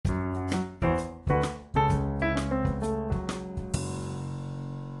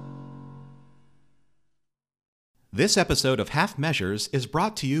This episode of Half Measures is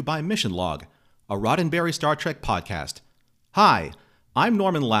brought to you by Mission Log, a Roddenberry Star Trek podcast. Hi, I'm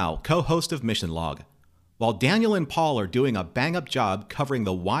Norman Lau, co-host of Mission Log. While Daniel and Paul are doing a bang-up job covering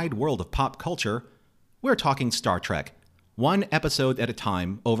the wide world of pop culture, we're talking Star Trek, one episode at a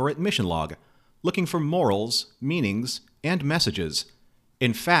time over at Mission Log, looking for morals, meanings, and messages.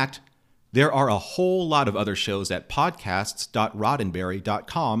 In fact, there are a whole lot of other shows at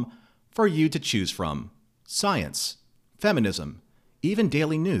podcasts.roddenberry.com for you to choose from. Science, feminism, even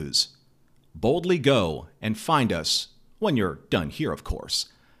daily news. Boldly go and find us, when you're done here, of course.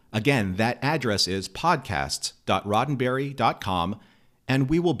 Again, that address is podcasts.roddenberry.com, and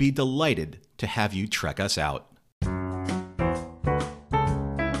we will be delighted to have you trek us out.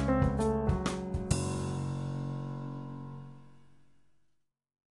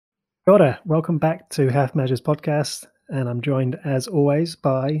 Righto, welcome back to Half Measures Podcast, and I'm joined as always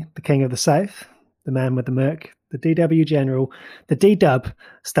by the King of the South, the man with the Merc, the DW General, the D-Dub.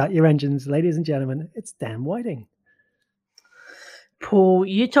 Start your engines, ladies and gentlemen. It's Dan Whiting. Paul,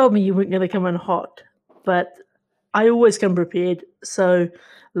 you told me you weren't going to come in hot, but I always come prepared. So,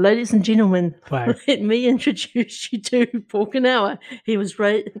 ladies and gentlemen, Wow. let me introduce you to Paul Kanawa. He was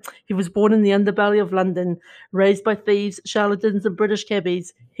born in the underbelly of London, raised by thieves, charlatans, and British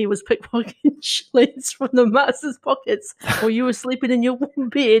cabbies. He was pickpocketing shillings from the master's pockets while you were sleeping in your warm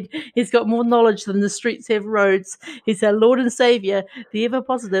bed. He's got more knowledge than the streets have roads. He's our Lord and Saviour, the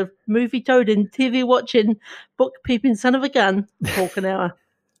ever-positive, movie-toting, TV-watching, book-peeping son of a gun, Paul Kanawa.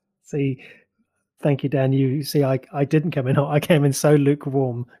 See, thank you, Dan. You see, I didn't come in hot. I came in so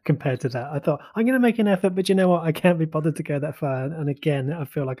lukewarm compared to that. I thought, I'm going to make an effort, but you know what? I can't be bothered to go that far. And again, I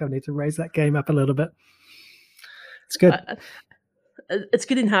feel like I need to raise that game up a little bit. It's good. It's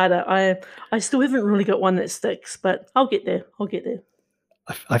getting harder. I still haven't really got one that sticks, but I'll get there.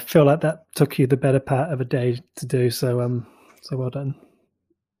 I feel like that took you the better part of a day to do, so well done.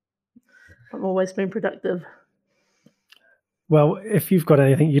 I'm always being productive. Well, if you've got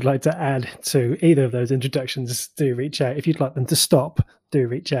anything you'd like to add to either of those introductions, do reach out. If you'd like them to stop, do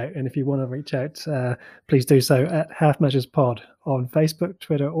reach out. And if you want to reach out, please do so at Half Measures Pod on Facebook,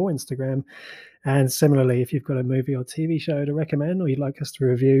 Twitter, or Instagram. And similarly, if you've got a movie or TV show to recommend or you'd like us to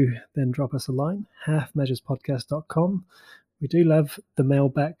review, then drop us a line, halfmeasurespodcast.com. We do love the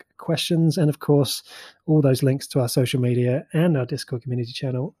mailback questions and, of course, all those links to our social media and our Discord community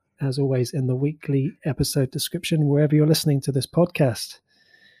channel, as always, in the weekly episode description, wherever you're listening to this podcast.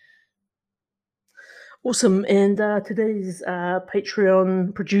 Awesome. And today's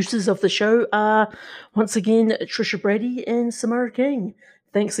Patreon producers of the show are, once again, Trisha Brady and Samara King.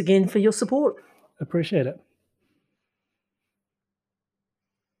 Thanks again for your support. Appreciate it.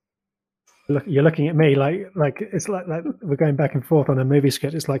 Look, you're looking at me like it's like we're going back and forth on a movie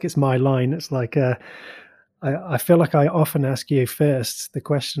script. It's like it's my line. It's like I feel like I often ask you first the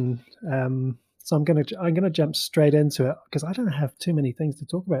question, so I'm gonna jump straight into it because I don't have too many things to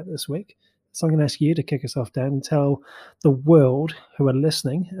talk about this week. So I'm going to ask you to kick us off, Dan, and tell the world who are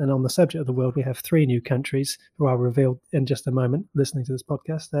listening. And on the subject of the world, we have 3 new countries who I'll reveal in just a moment listening to this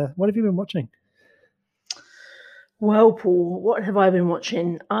podcast. What have you been watching? Well, Paul, what have I been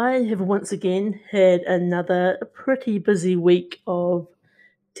watching? I have once again had another pretty busy week of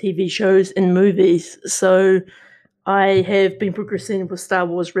TV shows and movies. So I have been progressing with Star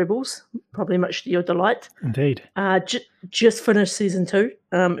Wars Rebels, probably much to your delight. Indeed. Just finished season 2,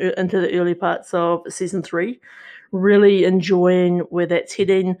 into the early parts of season 3. Really enjoying where that's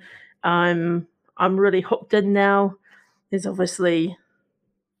heading. I'm really hooked in now. There's obviously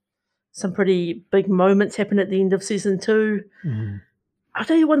some pretty big moments happen at the end of season 2. Mm-hmm. I'll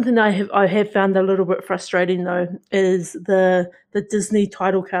tell you one thing I have found a little bit frustrating though is the Disney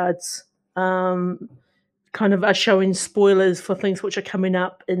title cards. Kind of are showing spoilers for things which are coming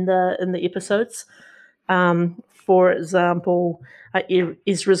up in the episodes. For example,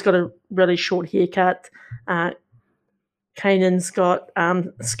 Ezra's got a really short haircut. Kanan's got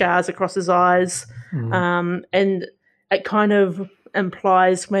scars across his eyes, and it kind of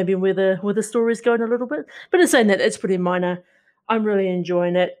implies maybe where the story's going a little bit. But in saying that, it's pretty minor. I'm really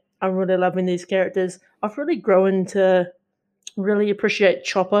enjoying it. I'm really loving these characters. I've really grown to really appreciate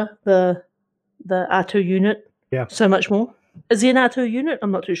Chopper, the R2 unit, so much more. Is he an R2 unit?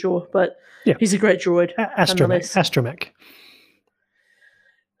 I'm not too sure, but he's a great droid. Astromech.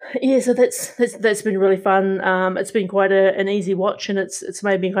 Yeah, so that's been really fun. It's been quite an easy watch, and it's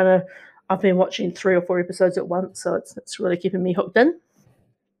made me kind of. I've been watching 3 or 4 episodes at once, so it's really keeping me hooked in.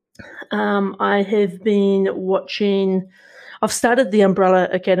 I have been watching. I've started the Umbrella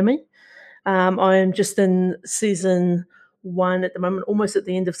Academy. I am just in season 1 at the moment, almost at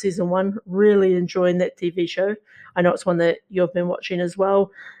the end of season 1. Really enjoying that TV show. I know it's one that you've been watching as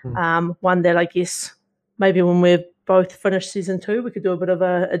well. One that I guess maybe when we've both finished season 2, we could do a bit of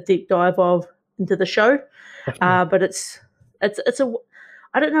a deep dive into the show. But it's a,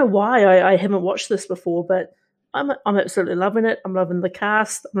 I don't know why I haven't watched this before, but I'm absolutely loving it. I'm loving the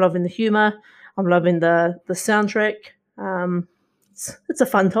cast. I'm loving the humor. I'm loving the soundtrack. It's a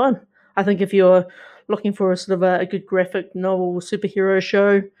fun time. I think if you're looking for a sort of a good graphic novel superhero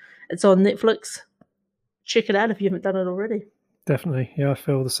show, it's on Netflix. Check it out if you haven't done it already. Definitely. Yeah, I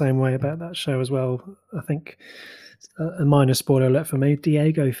feel the same way about that show as well. I think a minor spoiler alert for me,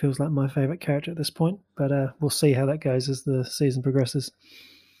 Diego feels like my favourite character at this point, but we'll see how that goes as the season progresses.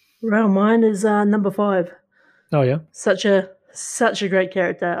 Well, mine is number 5. Oh, yeah? Such a great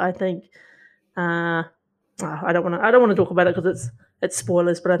character, I think. I don't want to talk about it because it's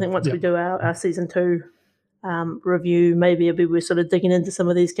spoilers, but I think once we do our season 2 review, maybe we're sort of digging into some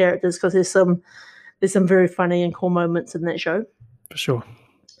of these characters because there's some very funny and cool moments in that show. For sure.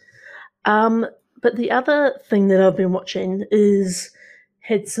 But the other thing that I've been watching is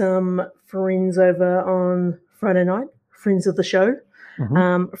had some friends over on Friday night, friends of the show,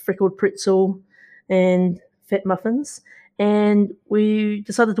 Freckled Pretzel and Fat Muffins, and we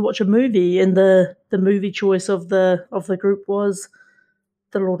decided to watch a movie. And the movie choice of the group was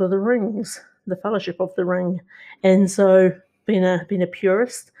The Lord of the Rings, The Fellowship of the Ring. And so, being a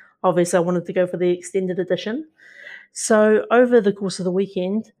purist, obviously I wanted to go for the extended edition. So over the course of the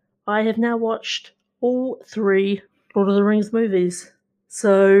weekend, I have now watched all 3 Lord of the Rings movies.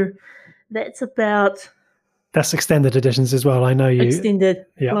 So that's extended editions as well. I know you extended.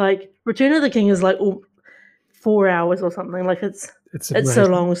 Yeah. Like Return of the King is like 4 hours or something. Like it's so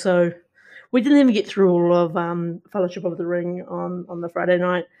long. So we didn't even get through all of Fellowship of the Ring on the Friday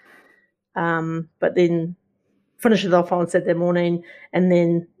night. But then finished it off on Saturday morning, and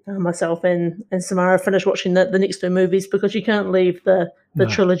then myself and Samara finished watching the next 2 movies because you can't leave the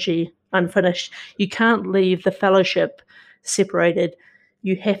trilogy unfinished. You can't leave the Fellowship separated.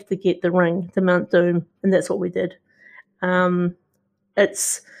 You have to get the ring to Mount Doom, and that's what we did. It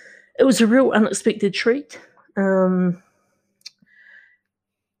was a real unexpected treat.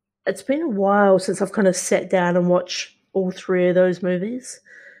 It's been a while since I've kind of sat down and watched all 3 of those movies.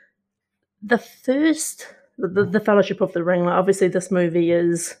 The first, the Fellowship of the Ring, like obviously this movie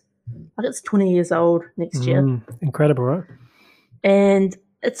is, like it's 20 years old next year. Incredible, right? And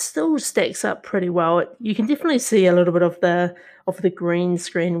it still stacks up pretty well. You can definitely see a little bit of the green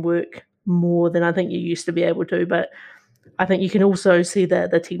screen work more than I think you used to be able to, but I think you can also see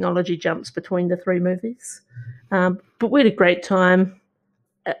the technology jumps between the 3 movies. But we had a great time.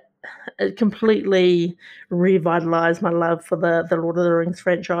 It completely revitalized my love for the Lord of the Rings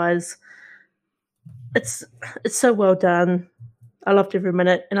franchise. It's so well done. I loved every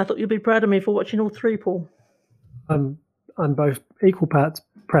minute, and I thought you'd be proud of me for watching all 3, Paul. I'm both equal parts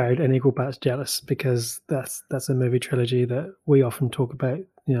proud and equal parts jealous because that's a movie trilogy that we often talk about,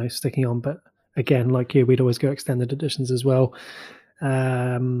 sticking on. But again, like you, we'd always go extended editions as well.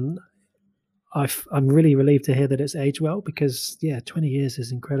 I'm really relieved to hear that it's aged well because 20 years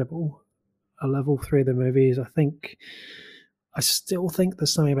is incredible. I love all 3 of the movies. I still think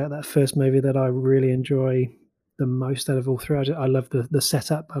there's something about that first movie that I really enjoy the most out of all 3. I love the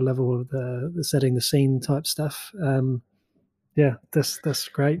setup. I love all of the setting the scene type stuff. That's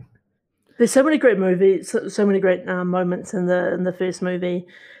great. There's so many great movies, so many great moments in the first movie.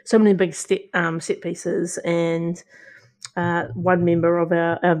 So many big set pieces, and one member of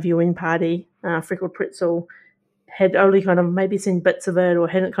our viewing party, Freckled Pretzel, had only kind of maybe seen bits of it or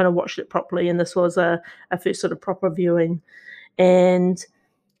hadn't kind of watched it properly, and this was a first sort of proper viewing. And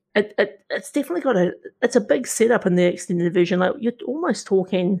it's definitely it's a big setup in the extended version. Like you're almost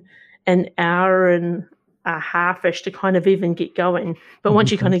talking an hour and a half-ish to kind of even get going. But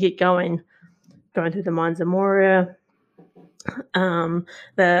once you kind of get going through the Mines of Moria, when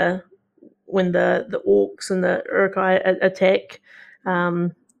the orcs and the Uruk-hai attack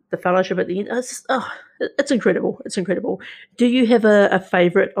the Fellowship at the end, it's incredible. It's incredible. Do you have a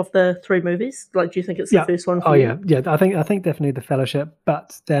favorite of the 3 movies? Like, do you think it's the first one for you? Yeah. I think definitely the Fellowship.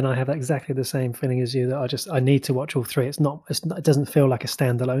 But then I have exactly the same feeling as you that I need to watch all 3. It doesn't feel like a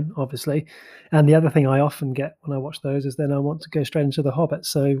standalone, obviously. And the other thing I often get when I watch those is then I want to go straight into The Hobbit.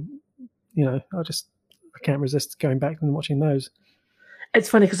 So, I can't resist going back and watching those. It's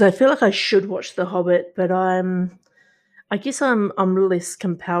funny because I feel like I should watch The Hobbit, but I guess I'm less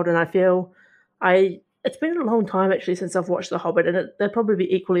compelled, and I feel it's been a long time actually since I've watched The Hobbit, and that'd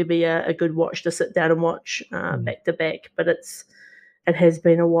probably equally be a good watch to sit down and watch back to back. But it has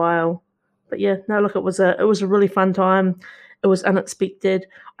been a while. yeah, no, look, it was a really fun time. It was unexpected.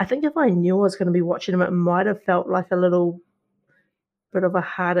 I think if I knew I was going to be watching them, it might have felt like a little bit of a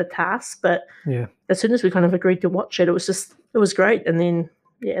harder task. But Yeah. as soon as we kind of agreed to watch it, it was great. And then,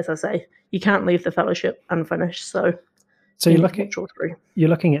 yeah, as I say, you can't leave the Fellowship unfinished. So you're yeah, looking watch all three. you're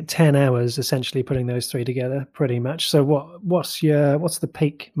looking at 10 hours essentially putting those three together, pretty much. So what's the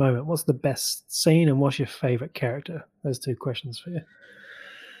peak moment? What's the best scene, and what's your favorite character? Those two questions for you.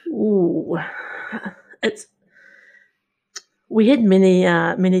 Ooh, we had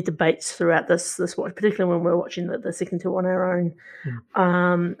many debates throughout this watch, particularly when we were watching the second two on our own.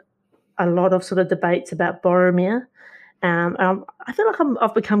 A lot of sort of debates about Boromir. I feel like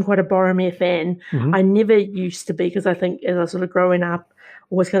I've become quite a Boromir fan. Mhm. I never used to be, because I think as I was sort of growing up,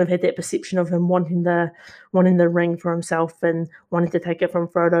 always kind of had that perception of him wanting the ring for himself and wanting to take it from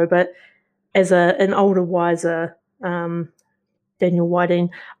Frodo. But as an older, wiser Daniel Whiting,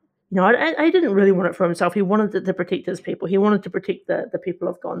 you know, I didn't really want it for himself. He wanted it to protect his people. He wanted to protect the people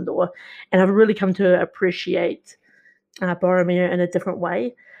of Gondor. And I've really come to appreciate Boromir in a different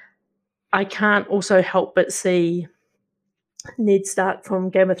way. I can't also help but see Ned Stark from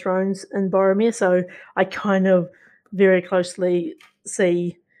Game of Thrones in Boromir, so I kind of very closely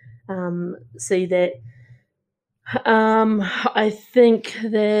see that. I think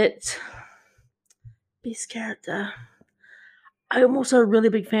that best character. I'm also a really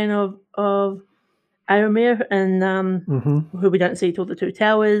big fan of Aomir, and who we don't see till the Two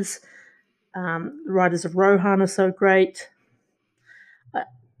Towers. Riders of Rohan are so great.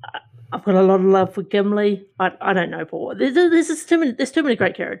 I've got a lot of love for Gimli. I don't know, Paul. There's too many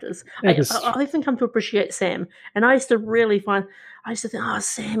great characters. I even come to appreciate Sam, and I used to think, oh,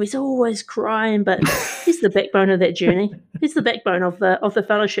 Sam, he's always crying, but he's the backbone of that journey. He's the backbone of the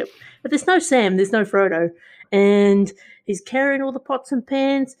Fellowship. If there's no Sam, there's no Frodo, and he's carrying all the pots and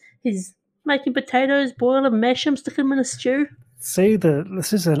pans. He's making potatoes, boil them, mash them, stick them in a stew. See,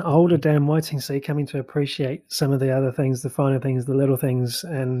 this is an older Dan Whiting, so you're coming to appreciate some of the other things, the finer things, the little things,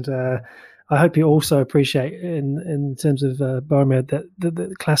 and I hope you also appreciate in terms of Boromir that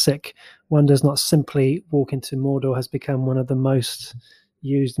the classic "one does not simply walk into Mordor" has become one of the most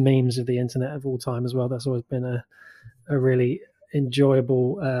used memes of the internet of all time as well. That's always been a really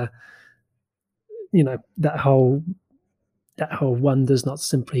enjoyable, that whole "one does not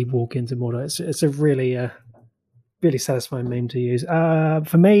simply walk into Mordor." It's a really satisfying meme to use.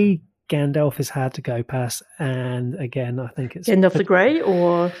 For me, Gandalf is hard to go past, and again, I think it's Gandalf the Grey,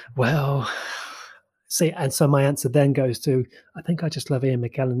 or see, and so my answer then goes to, I think I just love Ian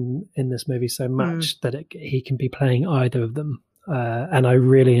McKellen in this movie so much that he can be playing either of them, and I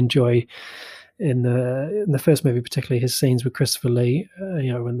really enjoy in the first movie, particularly his scenes with Christopher Lee.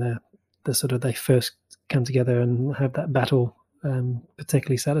 When they first come together and have that battle,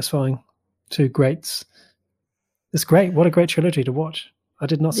 particularly satisfying. Two greats. It's great. What a great trilogy to watch. I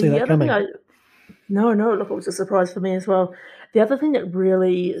did not see that coming. No, look, it was a surprise for me as well. The other thing that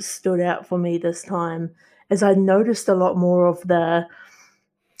really stood out for me this time is I noticed a lot more of the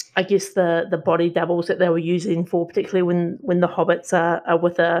body doubles that they were using for, particularly when the hobbits are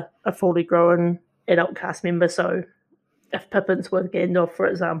with a fully grown adult cast member. So if Pippin's with Gandalf, for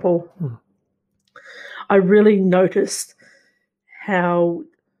example, I really noticed how,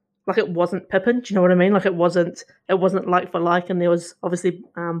 like, it wasn't Pippin. Do you know what I mean? Like, it wasn't like for like, and there was obviously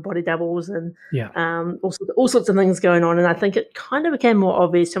body doubles and all sorts of things going on. And I think it kind of became more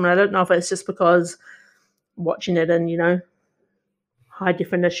obvious to me. I don't know if it's just because watching it in high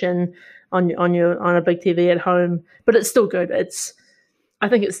definition on a big TV at home, but it's still good. I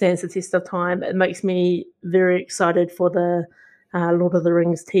think it stands the test of time. It makes me very excited for the Lord of the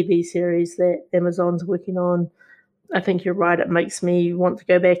Rings TV series that Amazon's working on. I think you're right. It makes me want to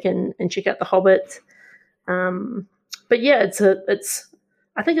go back and check out The Hobbit. But yeah,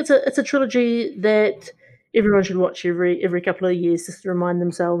 I think it's a trilogy that everyone should watch every couple of years, just to remind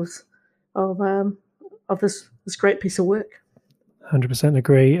themselves of this great piece of work. 100%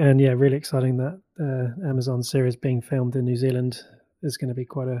 agree, and yeah, really exciting that Amazon series being filmed in New Zealand is going to be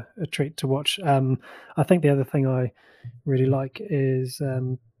quite a treat to watch. I think the other thing I really like is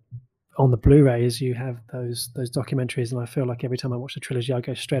on the Blu-rays you have those documentaries, and I feel like every time I watch the trilogy I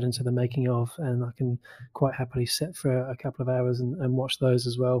go straight into the making of, and I can quite happily sit for a couple of hours and watch those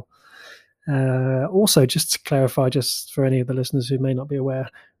as well. Also, just to clarify, just for any of the listeners who may not be aware,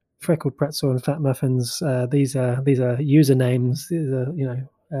 Freckled Pretzel and Fat Muffins, these are usernames, these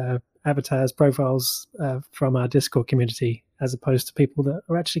are avatars, profiles from our Discord community, as opposed to people that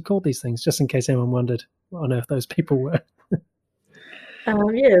are actually called these things, just in case anyone wondered what on earth those people were.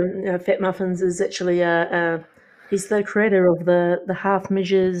 Fat Muffins is actually a He's the creator of the Half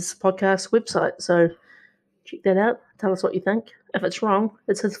Measures podcast website. So check that out. Tell us what you think. If it's wrong,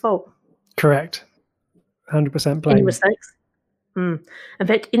 it's his fault. Correct. 100% blame. Any mistakes? In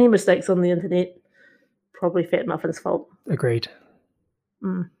fact, any mistakes on the internet, probably Fat Muffin's fault. Agreed.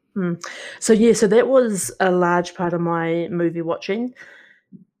 So that was a large part of my movie watching.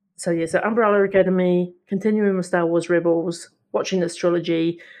 So Umbrella Academy, continuing with Star Wars Rebels, watching this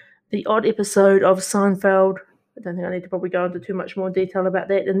trilogy, the odd episode of Seinfeld. I don't think I need to probably go into too much more detail about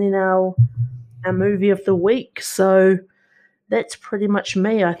that. And then our movie of the week. So that's pretty much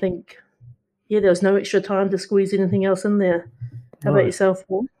me, I think. Yeah, there was no extra time to squeeze anything else in there. How about yourself,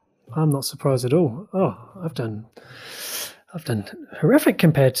 Paul? I'm not surprised at all. Oh, I've done horrific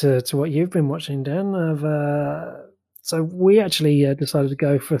compared to what you've been watching, Dan. So we actually decided to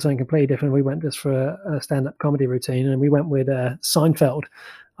go for something completely different. We went just for a stand-up comedy routine, and we went with Seinfeld,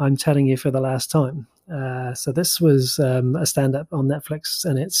 I'm Telling You for the Last Time. So this was a stand-up on Netflix,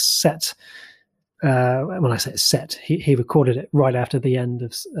 and it's set. When I say it's set, he recorded it right after the end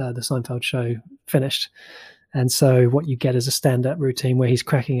of the Seinfeld show finished. And so what you get is a stand-up routine where he's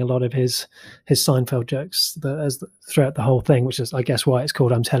cracking a lot of his Seinfeld jokes throughout the whole thing, which is, I guess, why it's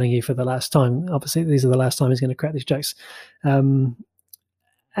called I'm Telling You for the Last Time. Obviously, these are the last time he's going to crack these jokes. And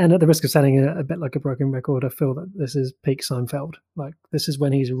at the risk of sounding a bit like a broken record, I feel that this is peak Seinfeld. Like, this is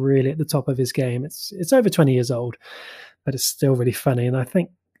when he's really at the top of his game. It's over 20 years old, but it's still really funny. And I think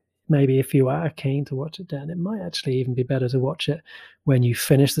maybe if you are keen to watch it, Dan, it might actually even be better to watch it when you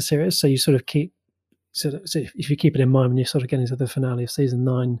finish the series. So you sort of keep... So if you keep it in mind when you're sort of getting to the finale of season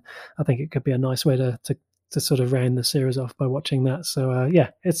 9, I think it could be a nice way to sort of round the series off by watching that. So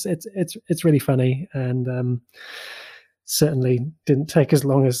it's really funny, and certainly didn't take as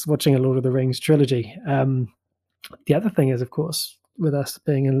long as watching a Lord of the Rings trilogy. The other thing is, of course, with us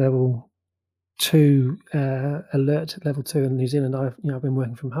being in level 2 alert, level 2 in New Zealand, I've been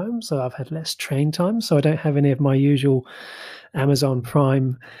working from home, so I've had less train time, so I don't have any of my usual Amazon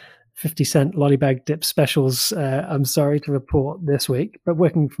Prime 50-cent lollybag dip specials, I'm sorry to report this week. But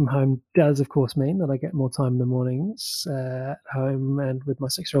working from home does, of course, mean that I get more time in the mornings at home. And with my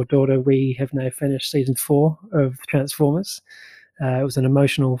 6-year-old daughter, we have now finished season 4 of Transformers. It was an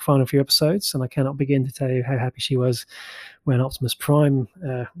emotional final few episodes, and I cannot begin to tell you how happy she was when Optimus Prime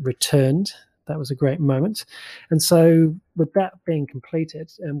returned. That was a great moment. And so with that being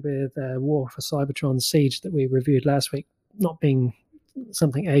completed, and with War for Cybertron Siege that we reviewed last week not being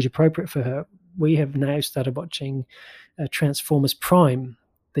something age appropriate for her, we have now started watching Transformers Prime,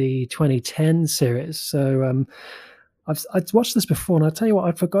 the 2010 series. So I've watched this before, and I'll tell you what,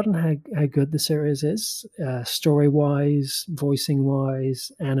 I've forgotten how good the series is, story-wise, voicing-wise,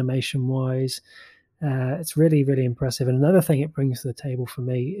 animation-wise. It's really, really impressive. And another thing it brings to the table for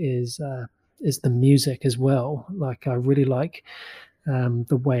me is the music as well. Like, I really like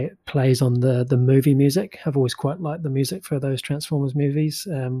the way it plays on the movie music. I've always quite liked the music for those Transformers movies.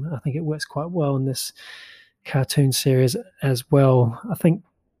 I think it works quite well in this cartoon series as well. I think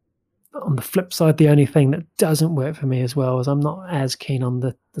on the flip side, the only thing that doesn't work for me as well is I'm not as keen on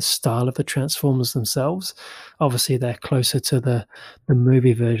the style of the Transformers themselves. Obviously, they're closer to the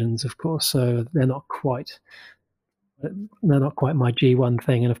movie versions, of course, so they're not quite my G1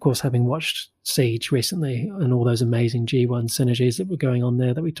 thing. And of course, having watched Siege recently and all those amazing G1 synergies that were going on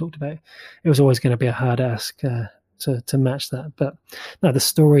there that we talked about, it was always going to be a hard ask to match that. But no, the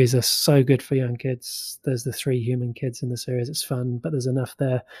stories are so good for young kids. There's the 3 human kids in the series. It's fun, but there's enough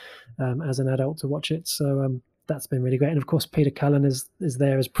there as an adult to watch it. So that's been really great. And of course, Peter Cullen is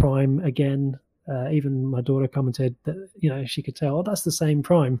there as Prime again. Even my daughter commented that she could tell, that's the same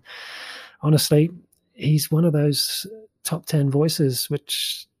Prime. Honestly, he's one of those top 10 voices,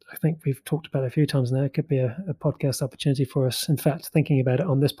 which I think we've talked about a few times now. It could be a podcast opportunity for us. In fact, thinking about it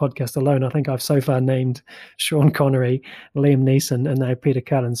on this podcast alone, I think I've so far named Sean Connery, Liam Neeson, and now Peter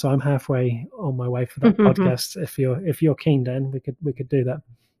Cullen. So I'm halfway on my way for that podcast. If you're keen, Dan, we could do that.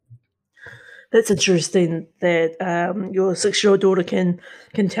 That's interesting that your 6-year-old daughter can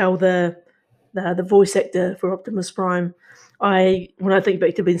tell the voice actor for Optimus Prime. When I think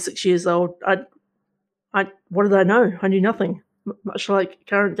back to being 6 years old, what did I know? I knew nothing. Much like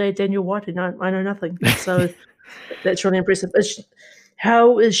current day Daniel Whiting, I know nothing. So that's really impressive.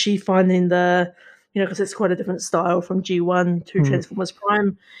 How is she finding because it's quite a different style from G1 to Transformers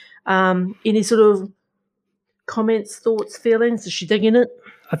Prime. Any sort of comments, thoughts, feelings? Is she digging it?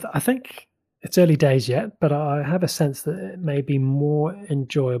 I think it's early days yet, but I have a sense that it may be more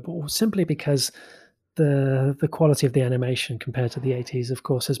enjoyable simply because the quality of the animation compared to the 80s, of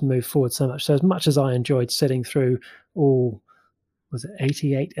course, has moved forward so much. So as much as I enjoyed sitting through all, was it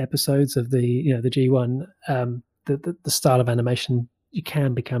 88 episodes of the G1, the style of animation, you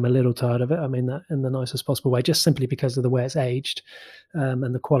can become a little tired of it. I mean that in the nicest possible way, just simply because of the way it's aged,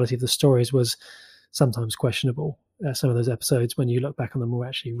 and the quality of the stories was sometimes questionable. Some of those episodes, when you look back on them, were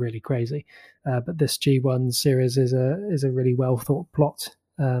actually really crazy. But this G1 series is a really well thought plot,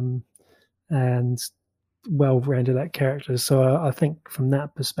 and well rounded out characters. So I think from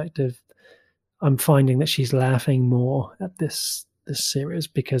that perspective, I'm finding that she's laughing more at this series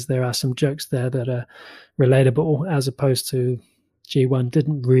because there are some jokes there that are relatable, as opposed to G1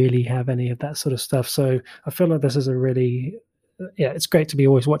 didn't really have any of that sort of stuff. So I feel like this is a really, it's great to be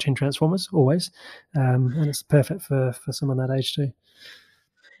always watching Transformers, always, and it's perfect for someone that age too.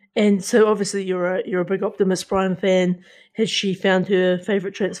 And so obviously you're a big Optimus Prime fan. Has she found her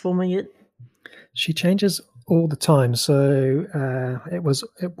favorite Transformer yet? She changes all the time. So it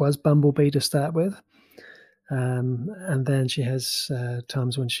was Bumblebee to start with, and then she has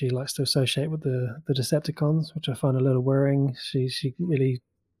times when she likes to associate with the Decepticons, which I find a little worrying. She really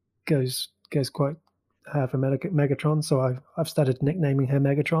goes quite hard for Megatron. So I've started nicknaming her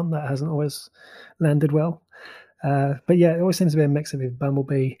Megatron. That hasn't always landed well. But yeah, it always seems to be a mix of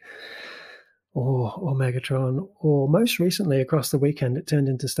Bumblebee or Megatron, or most recently across the weekend it turned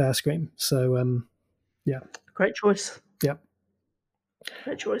into Starscream. So yeah, great choice. Yep,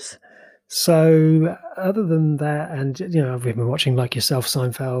 great choice. So other than that, and we've been watching, like yourself,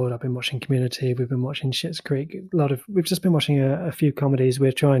 Seinfeld. I've been watching Community. We've been watching Schitt's Creek. We've just been watching a few comedies.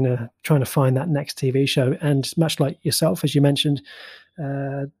 We're trying to find that next TV show. And much like yourself, as you mentioned,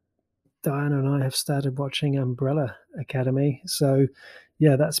 Diana and I have started watching Umbrella Academy. So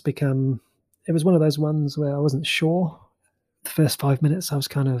yeah, that's become. It was one of those ones where I wasn't sure. The first 5 minutes, I was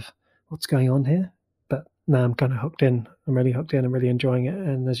kind of, what's going on here? But now I'm kind of hooked in. I'm really hooked in. I'm really enjoying it.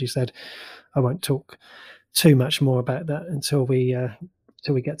 And as you said, I won't talk too much more about that until we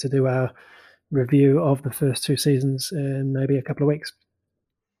get to do our review of the first 2 seasons in maybe a couple of weeks.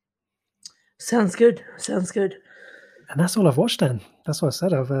 Sounds good. Sounds good. And that's all I've watched, Dan. That's what I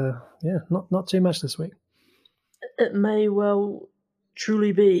said. I've not too much this week. It may well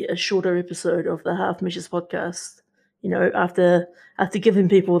truly be a shorter episode of the Half Measures podcast. After giving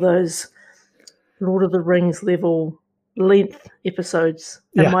people those Lord of the Rings level length episodes,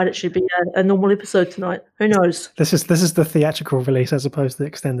 it might actually be a normal episode tonight. Who knows? This is the theatrical release as opposed to the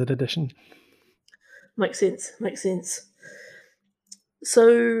extended edition. Makes sense.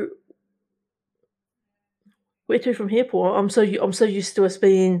 So where to from here, Paul? I'm so used to us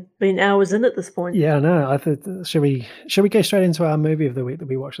being hours in at this point. Yeah, no. I thought, should we go straight into our movie of the week that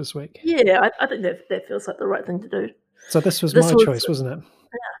we watched this week? Yeah, I think that feels like the right thing to do. So this was my choice, wasn't it?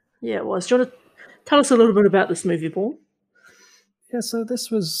 Yeah, it was. Do you want to tell us a little bit about this movie, Paul? Yeah, so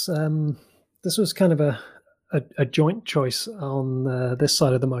this was kind of a joint choice on this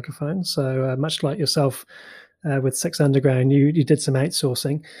side of the microphone. So much like yourself with Six Underground, you did some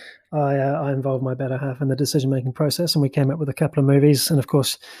outsourcing. I involved my better half in the decision-making process, and we came up with a couple of movies. And of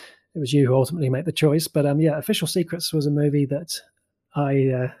course, it was you who ultimately made the choice. But Official Secrets was a movie that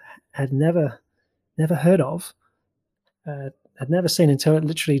I had never heard of. I'd never seen until it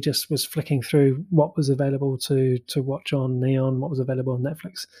literally just was flicking through what was available to watch on Neon, what was available on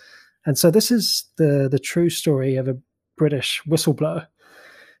Netflix. And so this is the true story of a British whistleblower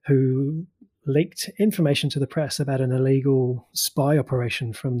who leaked information to the press about an illegal spy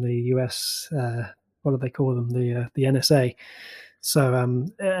operation from the US, what do they call them, the NSA. So,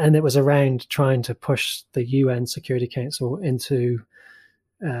 and it was around trying to push the UN Security Council into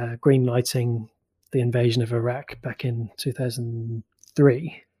green-lighting the invasion of Iraq back in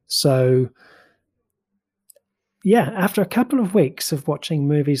 2003. So, yeah, after a couple of weeks of watching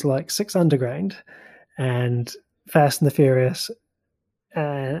movies like Six Underground and Fast and the Furious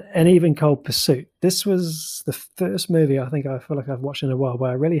and even Cold Pursuit, this was the first movie I think I feel like I've watched in a while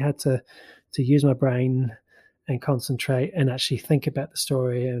where I really had to use my brain and concentrate and actually think about the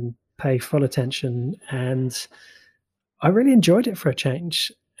story and pay full attention. And I really enjoyed it for a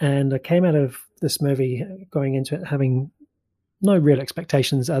change. And I came out of this movie going into it having no real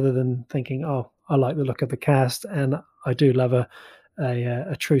expectations other than thinking, oh, I like the look of the cast and I do love a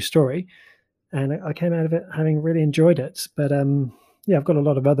true story. And I came out of it having really enjoyed it. But I've got a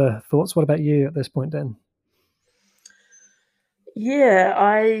lot of other thoughts. What about you at this point, Dan? Yeah,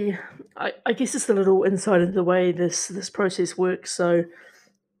 I guess it's a little insight into the way this process works. So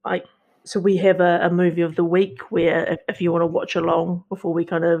we have a movie of the week where if you want to watch along before we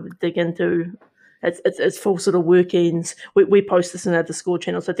kind of dig into it's full sort of workings. We post this in our Discord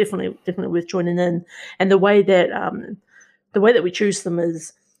channel, so definitely worth joining in. And the way that we choose them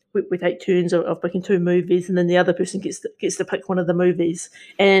is we take turns of picking two movies, and then the other person gets to pick one of the movies.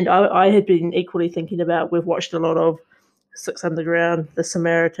 And I had been equally thinking about, we've watched a lot of Six Underground, The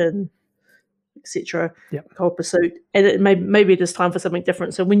Samaritan, etc., Yep. Cold Pursuit, and maybe it is time for something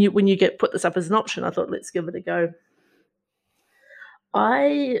different. So when you get put this up as an option, I thought, let's give it a go.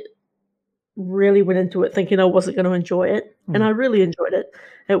 I really went into it thinking I wasn't going to enjoy it, and I really enjoyed it.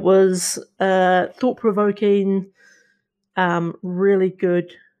 It was thought-provoking, really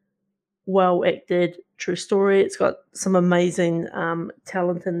good, well acted, true story. It's got some amazing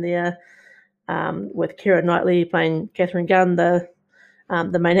talent in there, with Keira Knightley playing Catherine Gunn, the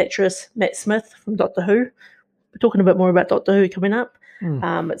main actress, Matt Smith from Doctor Who. We're talking a bit more about Doctor Who coming up.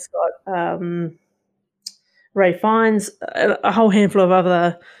 It's got Ray Fiennes, a whole handful of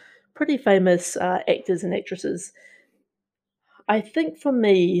other pretty famous actors and actresses. I think for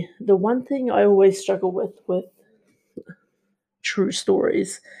me, the one thing I always struggle with true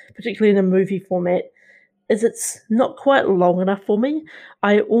stories, particularly in a movie format, is it's not quite long enough for me.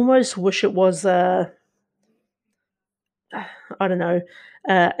 I almost wish it was I don't know,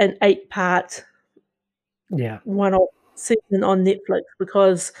 an 8-part one-off season on Netflix,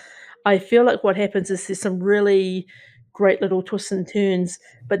 because I feel like what happens is there's some really great little twists and turns,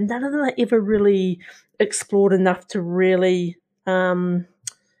 but none of them are ever really explored enough to really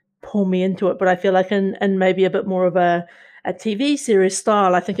pull me into it. But I feel like in maybe a bit more of a TV series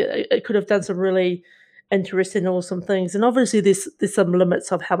style, I think it could have done some really interesting, awesome things. And obviously there's some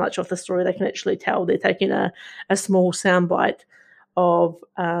limits of how much of the story they can actually tell. They're taking a small soundbite of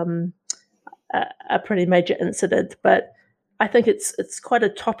a pretty major incident, but I think it's quite a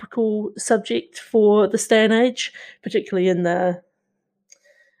topical subject for this day and age, particularly in the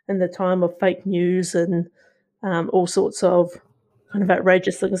time of fake news and all sorts of kind of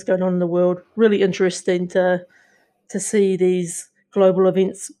outrageous things going on in the world. Really interesting to see these global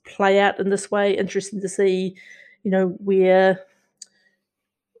events play out in this way. Interesting to see, where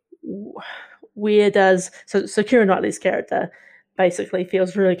does so Keira Knightley's character basically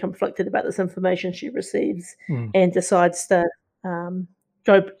feels really conflicted about this information she receives and decides to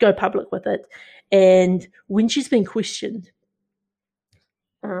go public with it. And when she's been questioned,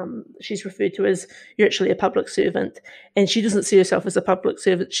 she's referred to as, you're actually a public servant, and she doesn't see herself as a public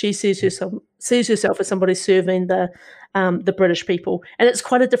servant. She sees herself as somebody serving the British people, and it's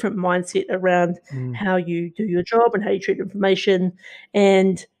quite a different mindset around how you do your job and how you treat information.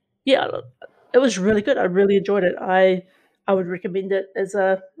 And yeah, it was really good. I really enjoyed it. I would recommend it as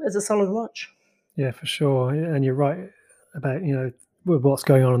a solid watch. Yeah, for sure. And you're right about, with what's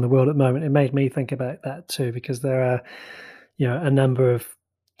going on in the world at the moment. It made me think about that too, because there are, a number of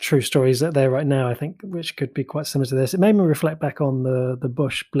true stories out there right now, I think, which could be quite similar to this. It made me reflect back on the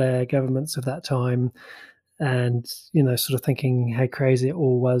Bush-Blair governments of that time, and, sort of thinking how crazy it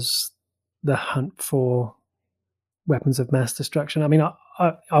all was, the hunt for weapons of mass destruction. I mean,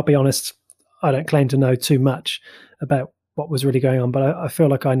 I'll be honest, I don't claim to know too much about what was really going on, but I feel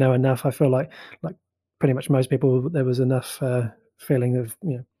like I know enough. I feel like pretty much most people, there was enough feeling of,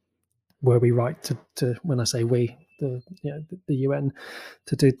 were we right to when I say we, the UN,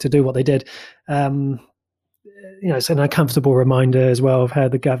 to do what they did. It's an uncomfortable reminder as well of how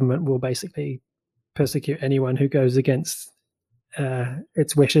the government will basically persecute anyone who goes against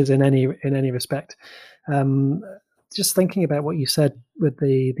its wishes in any respect. Just thinking about what you said with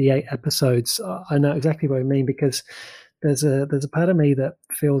the 8 episodes, I know exactly what you mean, because there's a part of me that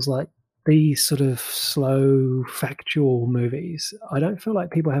feels like these sort of slow, factual movies, I don't feel like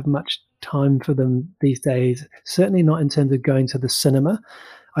people have much time for them these days, certainly not in terms of going to the cinema.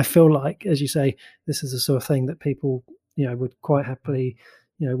 I feel like, as you say, this is the sort of thing that people, would quite happily,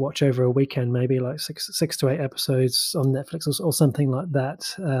 watch over a weekend, maybe like 6 to 8 episodes on Netflix or something like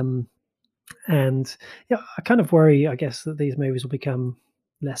that. And I kind of worry, I guess, that these movies will become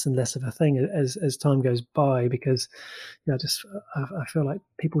less and less of a thing as time goes by, because I feel like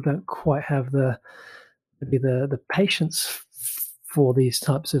people don't quite have the patience for these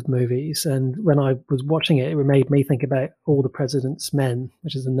types of movies. And when I was watching it, it made me think about All the President's Men,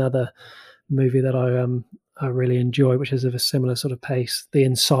 which is another movie that I really enjoy, which is of a similar sort of pace. The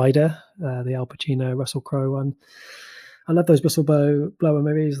Insider, the Al Pacino, Russell Crowe one. I love those whistleblower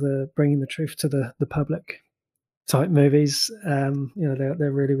movies, the bringing the truth to the public type movies. They're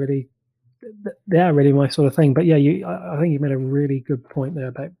really, really, they are really my sort of thing. But yeah, I think you made a really good point there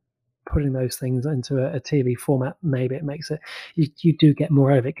about putting those things into a TV format. Maybe it makes it, you do get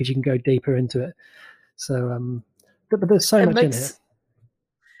more out of it because you can go deeper into it. So, but there's so much in here.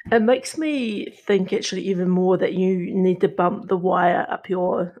 It makes me think actually even more that you need to bump The Wire up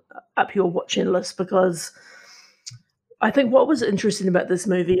your watching list, because I think what was interesting about this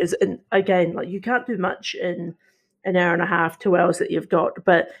movie is, and again, like, you can't do much in an hour and a half, 2 hours that you've got,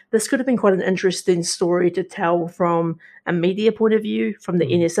 but this could have been quite an interesting story to tell from a media point of view, from the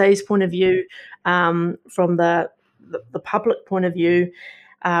NSA's point of view, from the public point of view,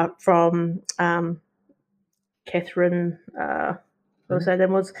 from Catherine, what was her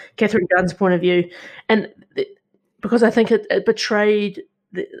name was? Catherine Dunn's point of view, and because I think it betrayed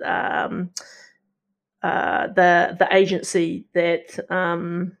the agency that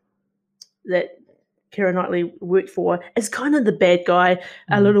that Keira Knightley worked for as kind of the bad guy,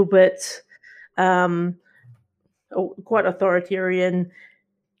 a little bit quite authoritarian.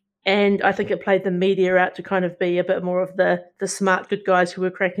 And I think it played the media out to kind of be a bit more of the smart good guys who were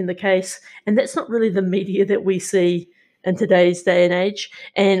cracking the case. And that's not really the media that we see in today's day and age.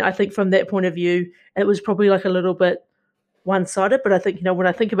 And I think from that point of view, it was probably like a little bit one-sided. But I think, when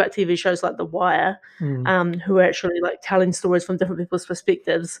I think about TV shows like The Wire, who are actually like telling stories from different people's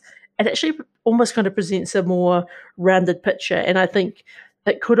perspectives, it actually almost kind of presents a more rounded picture. And I think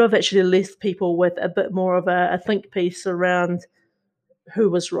it could have actually left people with a bit more of a think piece around who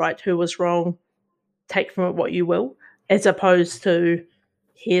was right, who was wrong, take from it what you will, as opposed to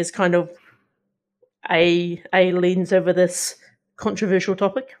here's kind of a lens over this controversial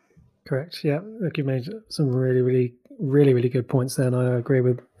topic. Correct. Yeah, look, you made some really, really, really, really good points there, and I agree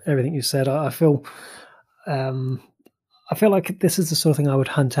with everything you said. I feel like this is the sort of thing I would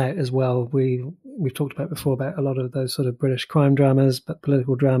hunt out as well. We've talked about before about a lot of those sort of British crime dramas, but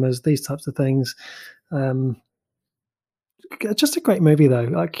political dramas, these types of things. Just a great movie, though.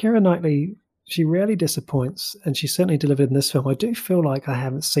 Like, Keira Knightley, she rarely disappoints, and she certainly delivered in this film. I do feel like I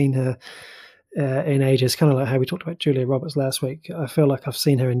haven't seen her in ages, kind of like how we talked about Julia Roberts last week. I feel like I've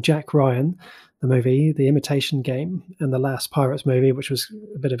seen her in Jack Ryan, the movie, The Imitation Game, and the last Pirates movie, which was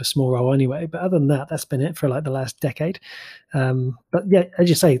a bit of a small role anyway. But other than that, that's been it for like the last decade. But yeah, as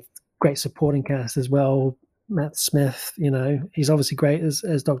you say, great supporting cast as well. Matt Smith, he's obviously great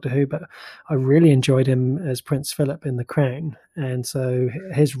as Doctor Who, but I really enjoyed him as Prince Philip in The Crown, and so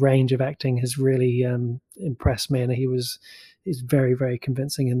his range of acting has really impressed me, and he's very, very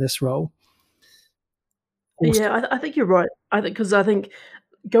convincing in this role. Also, yeah, I think you're right. I think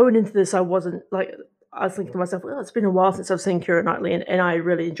going into this, I was thinking to myself, well, it's been a while since I've seen Keira Knightley, and I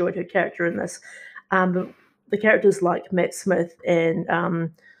really enjoyed her character in this. But the characters like Matt Smith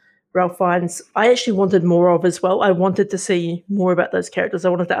and Ralph Fiennes, I actually wanted more of as well. I wanted to see more about those characters. I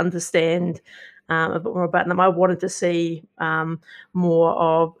wanted to understand a bit more about them. I wanted to see more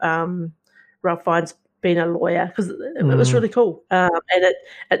of Ralph Fiennes being a lawyer, because it was really cool. And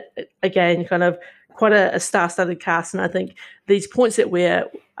it again, kind of quite a star-studded cast. And I think these points that we're,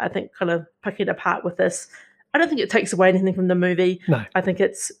 kind of picking apart with this, I don't think it takes away anything from the movie. No. I think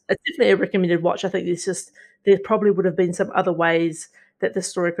it's definitely a recommended watch. I think there probably would have been some other ways that this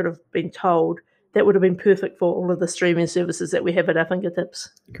story could have been told that would have been perfect for all of the streaming services that we have at our fingertips.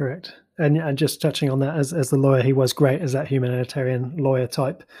 Correct. And just touching on that, as the lawyer, he was great as that humanitarian lawyer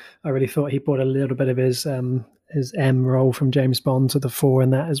type. I really thought he brought a little bit of his M role from James Bond to the fore in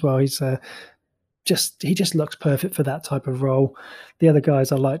that as well. He just looks perfect for that type of role. The other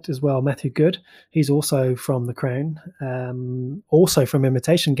guys I liked as well, Matthew Good, he's also from The Crown, also from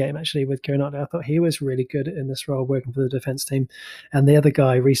Imitation Game, actually, with Keira Knightley. I thought he was really good in this role, working for the defence team. And the other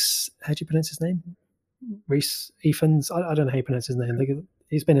guy, Rhys, how do you pronounce his name? Rhys Ifans. I don't know how you pronounce his name.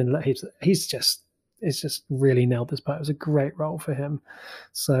 He's been in. He's just really nailed this part. It was a great role for him.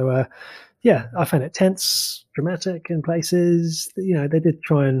 So yeah, I found it tense, dramatic in places. They did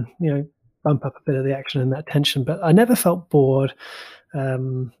try and bump up a bit of the action and that tension, but I never felt bored.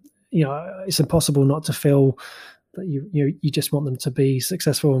 It's impossible not to feel that you just want them to be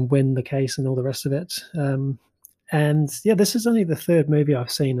successful and win the case and all the rest of it. And yeah, this is only the third movie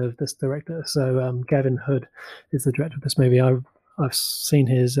I've seen of this director. So Gavin Hood is the director of this movie. I've seen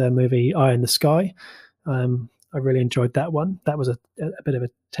his movie Eye in the Sky. I really enjoyed that one. That was a bit of a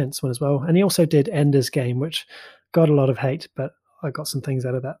tense one as well. And he also did Ender's Game, which got a lot of hate, but I got some things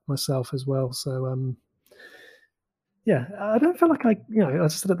out of that myself as well. So yeah, I don't feel like I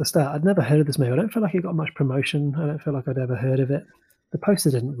just said at the start, I'd never heard of this movie. I don't feel like it got much promotion. I don't feel like I'd ever heard of it. The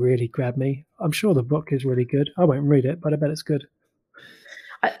poster didn't really grab me. I'm sure the book is really good. I won't read it, but I bet it's good.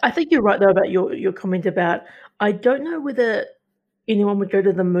 I think you're right, though, about your comment about, I don't know whether anyone would go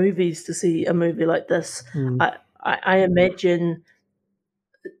to the movies to see a movie like this. I imagine,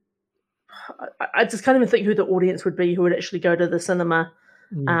 I just can't even think who the audience would be who would actually go to the cinema.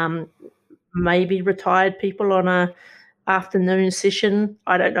 Maybe retired people on a afternoon session.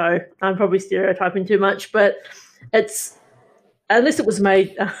 I don't know. I'm probably stereotyping too much, but it's, unless it was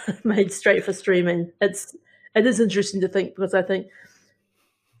made straight for streaming, it's it is interesting to think, because I think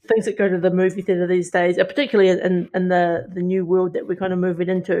things that go to the movie theater these days, particularly in the new world that we're kind of moving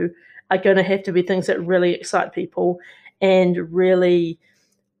into, are going to have to be things that really excite people and really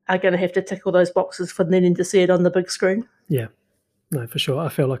are going to have to tick all those boxes for needing to see it on the big screen. Yeah, no, for sure. I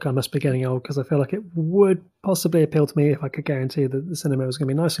feel like I must be getting old, because I feel like it would possibly appeal to me if I could guarantee that the cinema was going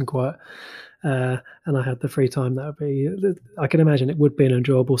to be nice and quiet, and I had the free time. That would be, I can imagine it would be an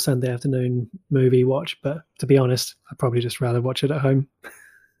enjoyable Sunday afternoon movie watch, but to be honest, I'd probably just rather watch it at home.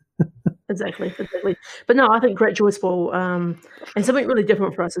 Exactly. But no, I think great choice, Paul, and something really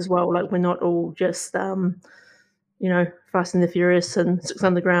different for us as well. Like, we're not all just Fast and the Furious and Six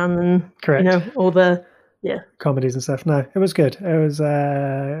Underground and Correct. all the comedies and stuff. No, it was good. It was.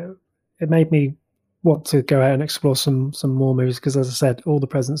 It made me want to go out and explore some more movies, because, as I said, All the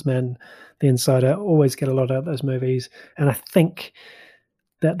President's Men, The Insider, always get a lot out of those movies, and I think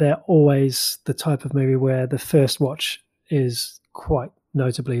that they're always the type of movie where the first watch is quite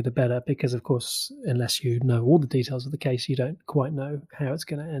notably the better, because, of course, unless you know all the details of the case, you don't quite know how it's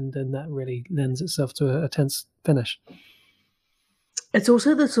going to end, and that really lends itself to a tense finish. It's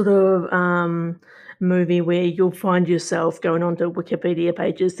also the sort of movie where you'll find yourself going onto Wikipedia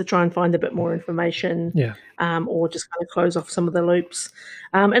pages to try and find a bit more information, or just kind of close off some of the loops.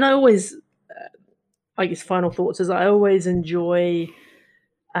 And I always, I guess, final thoughts is I always enjoy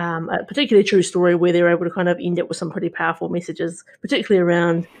a particularly true story where they're able to kind of end it with some pretty powerful messages, particularly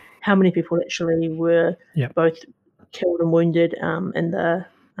around how many people actually were both killed and wounded in the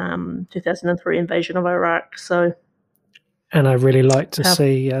 2003 invasion of Iraq. So, and I really like to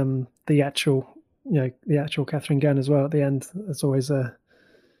see the actual Catherine Gunn as well at the end. It's always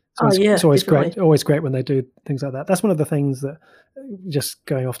it's always great. Always great when they do things like that. That's one of the things that, just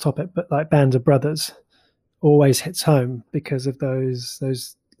going off topic, but like Band of Brothers always hits home because of those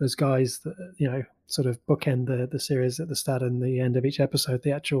guys that sort of bookend the series at the start and the end of each episode.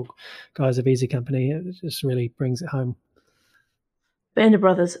 The actual guys of Easy Company, it just really brings it home. Band of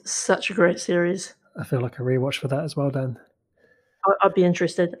Brothers, such a great series. I feel like a rewatch for that as well, Dan. I'd be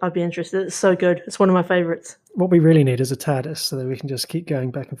interested. It's so good. It's one of my favorites. What we really need is a TARDIS, so that we can just keep going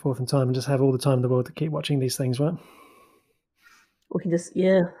back and forth in time and just have all the time in the world to keep watching these things, right? We can just,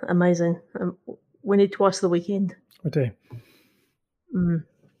 amazing. We need twice the weekend. We do.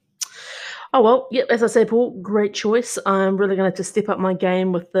 Oh, well, as I said, Paul, great choice. I'm really going to have to step up my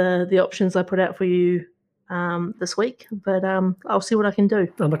game with the options I put out for you this week, but I'll see what I can do.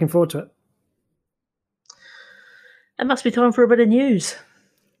 I'm looking forward to it. It must be time for a bit of news.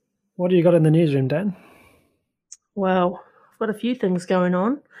 What do you got in the newsroom, Dan? Well, I've got a few things going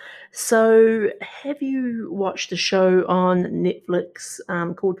on. So, have you watched a show on Netflix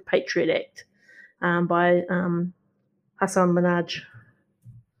called Patriot Act by Hasan Minhaj?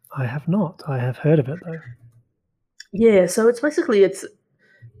 I have not. I have heard of it, though. Yeah, so it's basically, it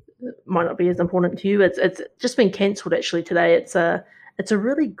might not be as important to you. It's just been cancelled actually today. It's a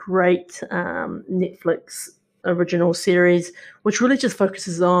really great Netflix original series, which really just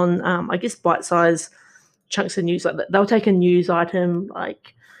focuses on, I guess, bite-sized chunks of news. Like they'll take a news item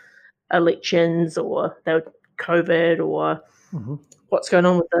like elections or COVID or what's going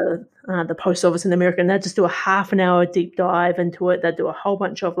on with the post office in America, and they'll just do a half an hour deep dive into it. They'll do a whole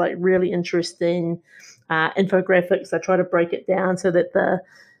bunch of like really interesting infographics. They try to break it down so that the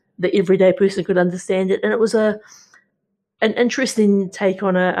everyday person could understand it. And it was an interesting take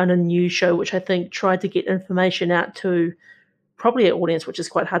on a news show, which I think tried to get information out to probably an audience which is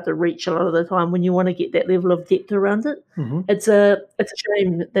quite hard to reach a lot of the time when you want to get that level of depth around it. It's a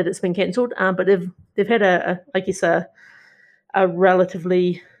shame that it's been cancelled, but they've had a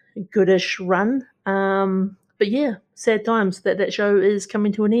relatively goodish run. But yeah, sad times that show is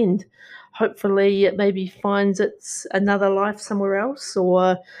coming to an end. Hopefully it maybe finds its another life somewhere else,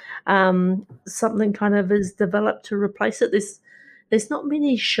 or something kind of is developed to replace it. There's not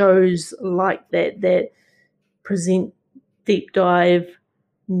many shows like that present deep dive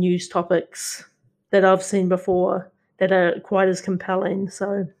news topics that I've seen before that are quite as compelling.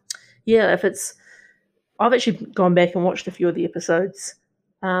 So yeah, I've actually gone back and watched a few of the episodes,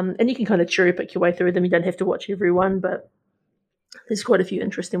 and you can kind of cherry pick your way through them. You don't have to watch every one, but there's quite a few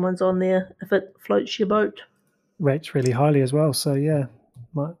interesting ones on there if it floats your boat. Rates really highly as well, so yeah,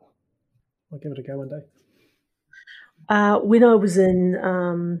 might give it a go one day. When I was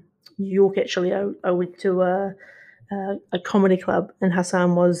in New York, actually, I went to a comedy club, and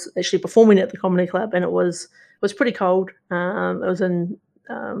Hasan was actually performing at the comedy club, and it was pretty cold. It was in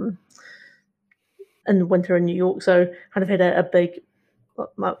winter in New York, so kind of had a big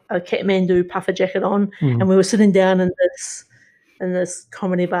Kathmandu puffer jacket on, and we were sitting down in this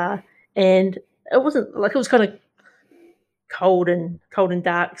comedy bar, and it wasn't like, it was kind of cold and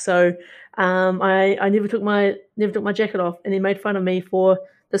dark. So I never took my jacket off, and he made fun of me for,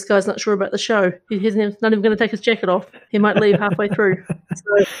 this guy's not sure about the show. He's not even going to take his jacket off. He might leave halfway through.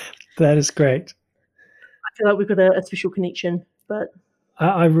 So That is great. I feel like we've got a special connection. But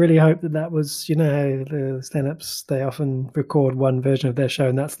I really hope that was, the stand-ups, they often record one version of their show,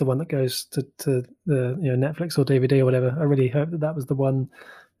 and that's the one that goes to the Netflix or DVD or whatever. I really hope that was the one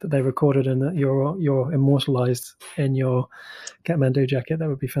that they recorded, and that you're immortalized in your Kathmandu jacket. That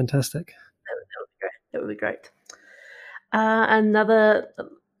would be fantastic. that would be great. Another,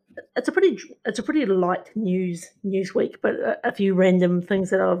 it's a pretty light news week, but a few random things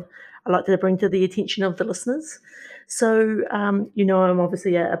that I'd like to bring to the attention of the listeners. So, I'm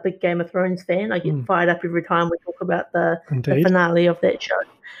obviously a big Game of Thrones fan. I get fired up every time we talk about the finale of that show.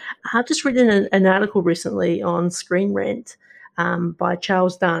 I've just read an article recently on Screen Rant by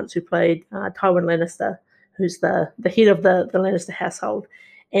Charles Dance, who played Tywin Lannister, who's the head of the Lannister household.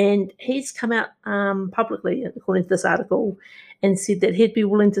 And he's come out publicly, according to this article, and said that he'd be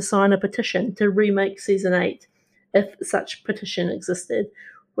willing to sign a petition to remake Season 8 if such petition existed,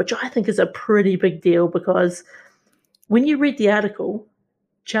 which I think is a pretty big deal, because when you read the article,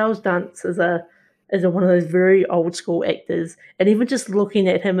 Charles Dance is one of those very old school actors, and even just looking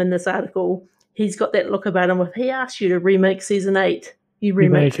at him in this article, he's got that look about him. If he asked you to remake Season 8, you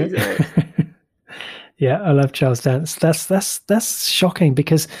remake Season 8. Yeah, I love Charles Dance. That's shocking,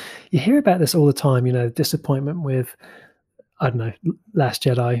 because you hear about this all the time, disappointment with, I don't know, Last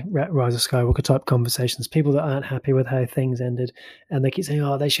Jedi, Rise of Skywalker type conversations, people that aren't happy with how things ended, and they keep saying,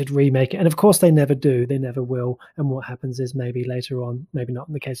 oh, they should remake it. And of course they never do, they never will. And what happens is, maybe later on, maybe not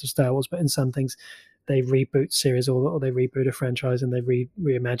in the case of Star Wars, but in some things, they reboot series, or they reboot a franchise, and they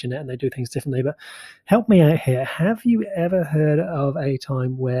reimagine it, and they do things differently. But help me out here. Have you ever heard of a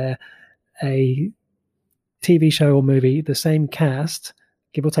time where a TV show or movie, the same cast,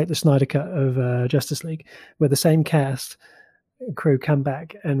 give or take the Snyder Cut of Justice League, where the same cast crew come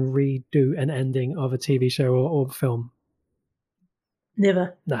back and redo an ending of a TV show or film?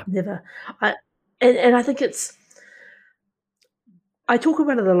 Never. No. Never. And I think I talk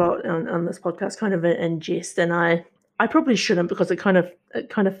about it a lot on this podcast, kind of in jest, and I probably shouldn't, because it kind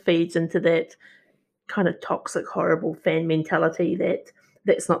of feeds into that kind of toxic, horrible fan mentality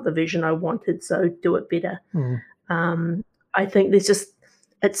that's not the vision I wanted, so do it better. I think there's just,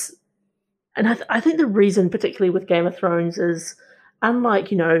 and I think the reason, particularly with Game of Thrones, is, unlike,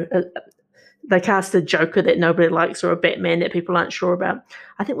 they cast a Joker that nobody likes, or a Batman that people aren't sure about.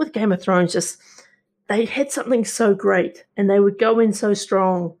 I think with Game of Thrones, just, they had something so great, and they would go in so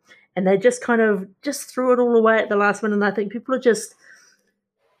strong, and they just kind of just threw it all away at the last minute. And I think people are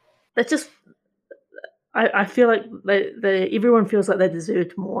I feel like everyone feels like they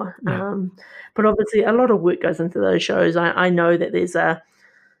deserved more. Yeah. But obviously a lot of work goes into those shows. I know that there's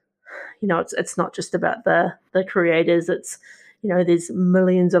it's not just about the creators. It's, there's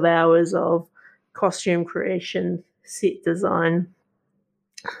millions of hours of costume creation, set design,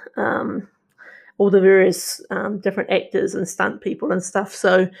 all the various different actors and stunt people and stuff.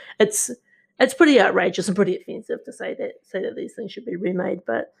 So it's pretty outrageous and pretty offensive to say that these things should be remade.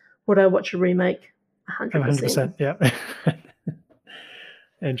 But would I watch a remake? 100%. Yeah.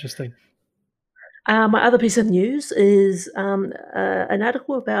 Interesting. My other piece of news is an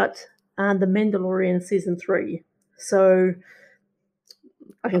article about The Mandalorian Season 3. So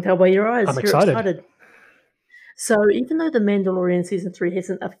I can tell by your eyes, I'm you're excited. So even though The Mandalorian Season 3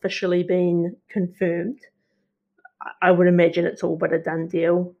 hasn't officially been confirmed, I would imagine it's all but a done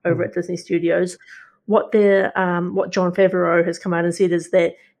deal over at Disney Studios. What Jon Favreau has come out and said is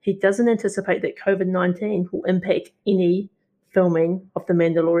that he doesn't anticipate that COVID-19 will impact any filming of The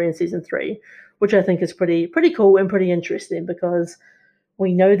Mandalorian Season 3, which I think is pretty cool and pretty interesting, because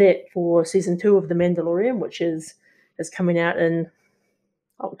we know that for Season 2 of The Mandalorian, which is coming out in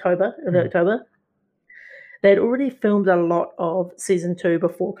October, they'd already filmed a lot of Season 2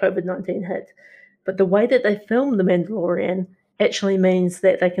 before COVID-19 hit. But the way that they filmed The Mandalorian actually means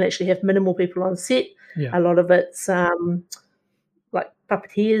that they can actually have minimal people on set. Yeah. A lot of it's like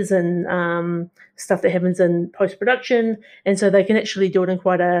puppeteers and stuff that happens in post-production, and so they can actually do it in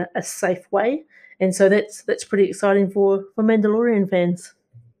quite a safe way. And so that's pretty exciting for Mandalorian fans.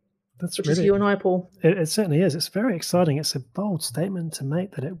 Which is you and I, Paul. It certainly is. It's very exciting. It's a bold statement to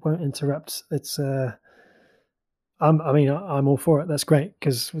make that it won't interrupt. It's I'm all for it. That's great,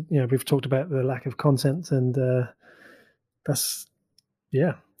 because we've talked about the lack of content, and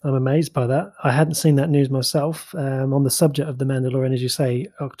I'm amazed by that. I hadn't seen that news myself. On the subject of The Mandalorian, as you say,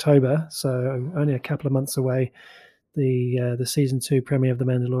 October, so only a couple of months away. the season 2 premiere of The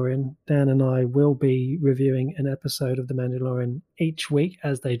Mandalorian. Dan and I will be reviewing an episode of The Mandalorian each week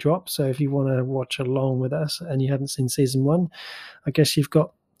as they drop. So if you want to watch along with us and you haven't seen season 1, I guess you've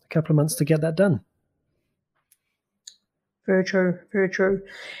got a couple of months to get that done. Very true, very true.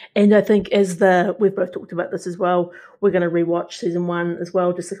 And I think we've both talked about this as well, we're going to rewatch season 1 as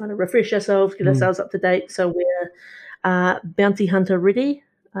well, just to kind of refresh ourselves, get ourselves up to date. So we're bounty hunter ready,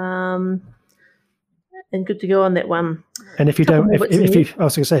 and good to go on that one. And if you don't, I was going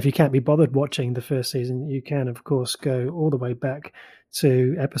to say, if you can't be bothered watching the first season, you can, of course, go all the way back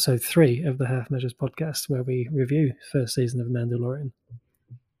to episode 3 of the Half Measures podcast, where we review first season of Mandalorian.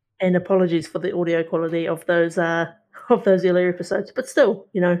 And apologies for the audio quality of those earlier episodes, but still,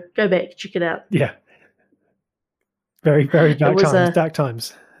 go back, check it out. Yeah, very, very dark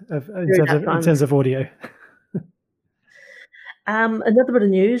times in terms of audio. Another bit of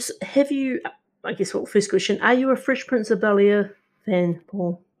news. Have you? I guess. Well, first question: are you a Fresh Prince of Bel-Air fan,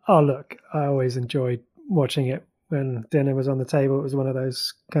 Paul? Oh, look, I always enjoyed watching it when dinner was on the table. It was one of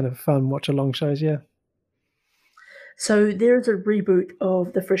those kind of fun watch-along shows. Yeah. So there is a reboot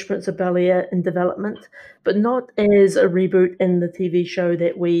of The Fresh Prince of Bel-Air in development, but not as a reboot in the TV show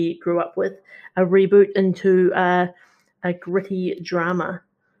that we grew up with. A reboot into a gritty drama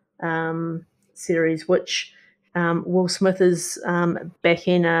series, which Will Smith is back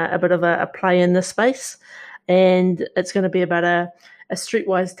in a bit of a play in this space, and it's going to be about a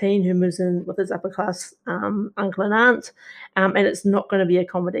streetwise teen who moves in with his upper class uncle and aunt, and it's not going to be a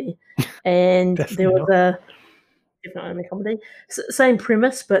comedy. And there was definitely a comedy. Same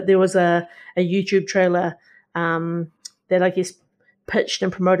premise, but there was a YouTube trailer that I guess pitched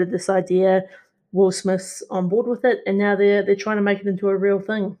and promoted this idea. Will Smith's on board with it, and now they're trying to make it into a real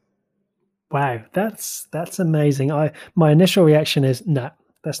thing. Wow, that's amazing. My initial reaction is, no,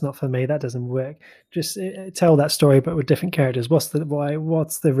 that's not for me. That doesn't work. Just tell that story, but with different characters. What's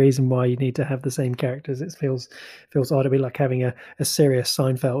the reason why you need to have the same characters? It feels odd to be like having a serious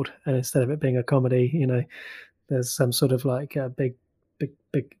Seinfeld, and instead of it being a comedy, there's some sort of like a big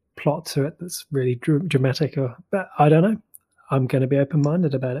plot to it that's really dramatic. But I don't know. I'm going to be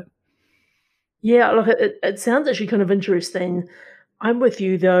open-minded about it. Yeah, look, it sounds actually kind of interesting. I'm with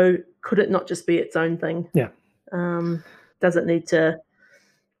you, though. Could it not just be its own thing? Yeah. Does it need to?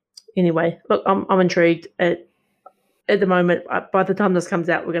 Anyway, look, I'm intrigued. At the moment, by the time this comes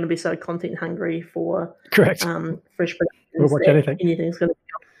out, we're going to be so content hungry for correct fresh productions. We'll watch anything. Anything's going to be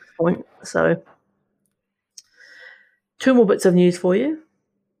at this point. So, 2 more bits of news for you.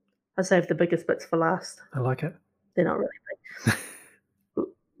 I saved the biggest bits for last. I like it. They're not really big.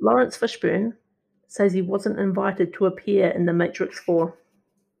 Lawrence Fishburne says he wasn't invited to appear in The Matrix 4.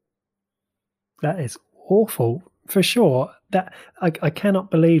 That is awful, for sure. That I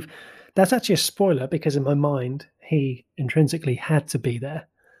cannot believe. That's actually a spoiler, because in my mind, he intrinsically had to be there.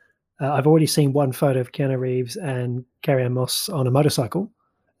 I've already seen one photo of Keanu Reeves and Carrie-Anne Moss on a motorcycle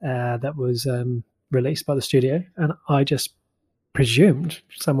that was released by the studio, and I just presumed,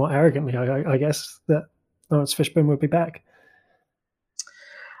 somewhat arrogantly, I guess, that Lawrence Fishburne would be back.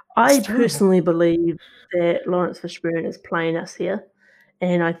 I personally believe that Lawrence Fishburne is playing us here,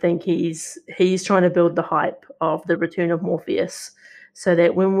 and I think he's trying to build the hype of the return of Morpheus, so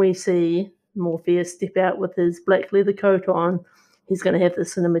that when we see Morpheus step out with his black leather coat on, he's going to have the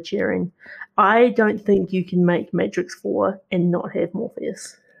cinema cheering. I don't think you can make Matrix 4 and not have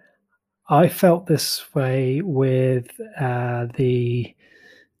Morpheus. I felt this way with the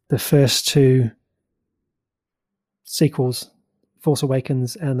first 2 sequels, Force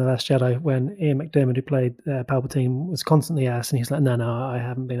Awakens and The Last Jedi, when Ian McDiarmid, who played Palpatine, was constantly asked, and he's like, no, I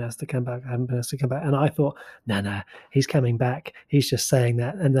haven't been asked to come back. And I thought, no, he's coming back. He's just saying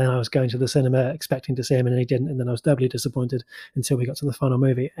that. And then I was going to the cinema expecting to see him, and he didn't. And then I was doubly disappointed until we got to the final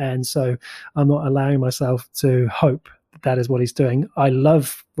movie. And so I'm not allowing myself to hope that is what he's doing. I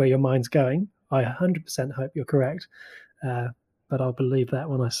love where your mind's going. I 100% hope you're correct. But I'll believe that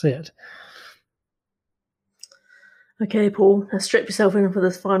when I see it. Okay, Paul, now strap yourself in for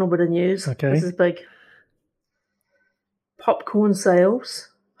this final bit of news. Okay. This is big. Popcorn sales.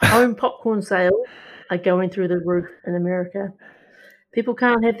 Home popcorn sales are going through the roof in America. People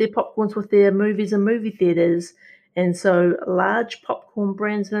can't have their popcorns with their movies in movie theaters, and so large popcorn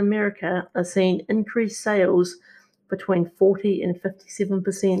brands in America are seeing increased sales between 40 and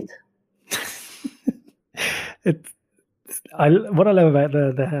 57%. What I love about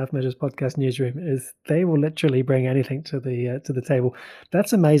the Half Measures podcast newsroom is they will literally bring anything to the table.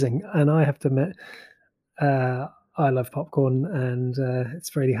 That's amazing, and I have to admit, I love popcorn, and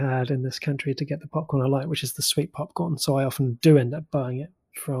it's really hard in this country to get the popcorn I like, which is the sweet popcorn. So I often do end up buying it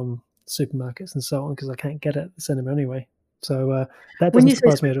from supermarkets and so on because I can't get it at the cinema anyway. So that When doesn't you say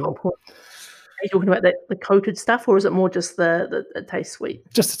surprise me sweet at all. popcorn, are you talking about the coated stuff, or is it more just the it tastes sweet?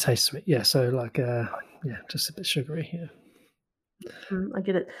 Just a taste sweet, yeah. So like, just a bit sugary. Yeah, I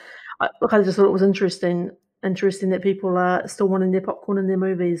get it. Look, I just thought it was interesting that people are still wanting their popcorn in their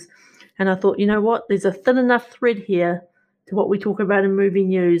movies, and I thought, you know what? There's a thin enough thread here to what we talk about in movie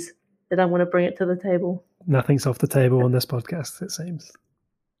news that I want to bring it to the table. Nothing's off the table on this podcast, it seems.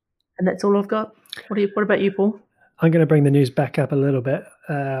 And that's all I've got. What about you, Paul? I'm going to bring the news back up a little bit.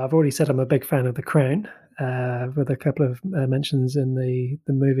 I've already said I'm a big fan of The Crown, with a couple of mentions in the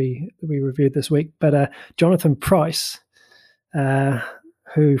movie that we reviewed this week. But Jonathan Pryce,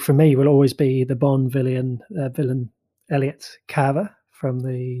 who for me will always be the Bond villain Elliot Carver from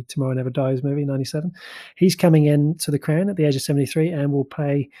the Tomorrow Never Dies movie, 1997. He's coming in to The Crown at the age of 73 and will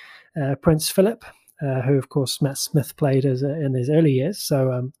play Prince Philip, who, of course, Matt Smith played in his early years.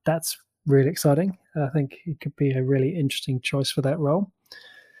 So that's really exciting. I think he could be a really interesting choice for that role.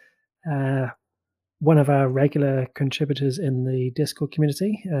 One of our regular contributors in the Discord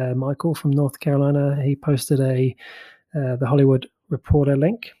community, Michael from North Carolina, he posted the Hollywood Reporter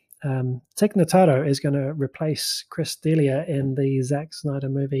link. Tig Notaro is going to replace Chris D'Elia in the Zack Snyder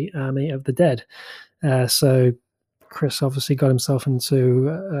movie Army of the Dead. So Chris obviously got himself into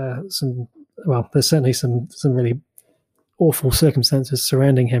there's certainly some really awful circumstances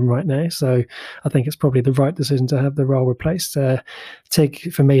surrounding him right now. So I think it's probably the right decision to have the role replaced.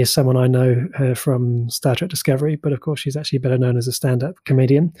 Tig, for me, is someone I know her from Star Trek Discovery, but of course she's actually better known as a stand-up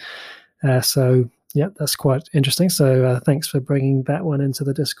comedian. So yeah, that's quite interesting. So thanks for bringing that one into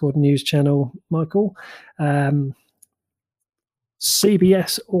the Discord news channel, Michael.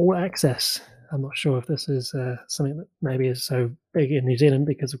 CBS All Access. I'm not sure if this is something that maybe is so big in New Zealand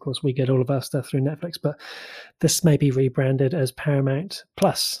because, of course, we get all of our stuff through Netflix, but this may be rebranded as Paramount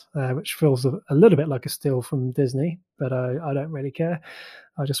Plus, which feels a little bit like a steal from Disney, but I don't really care.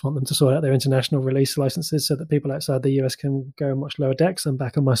 I just want them to sort out their international release licenses so that people outside the US can go and watch Lower Decks. I'm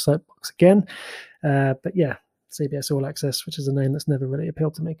back on my soapbox again. But yeah, CBS All Access, which is a name that's never really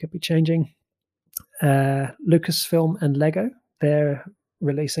appealed to me, could be changing. Lucasfilm and Lego, they're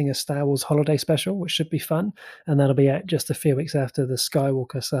releasing a Star Wars holiday special, which should be fun, and that'll be out just a few weeks after the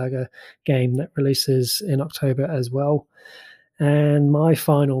Skywalker Saga game that releases in October as well. And my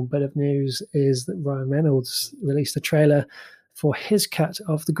final bit of news is that Ryan Reynolds released a trailer for his cut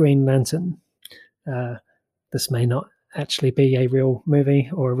of the Green Lantern. This may not actually be a real movie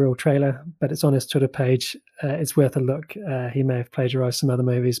or a real trailer, but it's on his Twitter page. It's worth a look. He may have plagiarized some other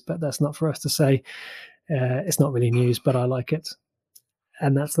movies, but that's not for us to say. It's not really news, but I like it.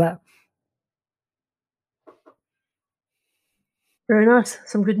 And that's that. Very nice.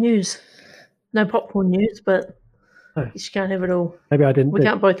 Some good news. No popcorn news, but you can't have it all. Maybe I didn't. We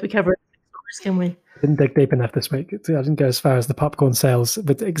can't both recover it, can we? Didn't dig deep enough this week. I didn't go as far as the popcorn sales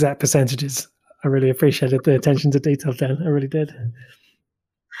with exact percentages. I really appreciated the attention to detail, Dan. I really did.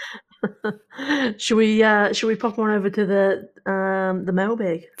 Should we pop on over to the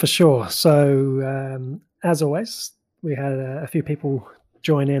mailbag? For sure. So as always, we had a few people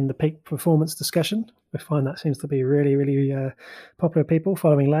join in the peak performance discussion. We find that seems to be really, really popular people.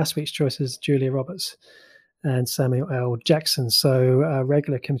 Following last week's choices, Julia Roberts and Samuel L. Jackson. So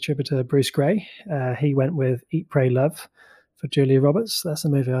regular contributor Bruce Gray, he went with Eat, Pray, Love for Julia Roberts. That's a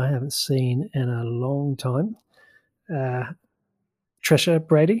movie I haven't seen in a long time. Trisha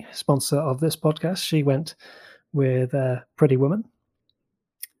Brady, sponsor of this podcast, she went with Pretty Woman.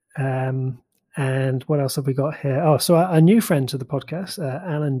 And what else have we got here? Oh, so a new friend to the podcast,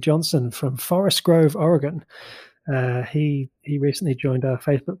 Alan Johnson from Forest Grove, Oregon. He recently joined our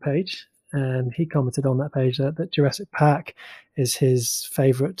Facebook page, and he commented on that page that Jurassic Park is his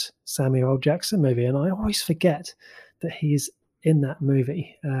favorite Samuel L. Jackson movie. And I always forget that he's in that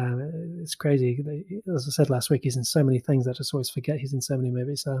movie. It's crazy. As I said last week, he's in so many things. I just always forget he's in so many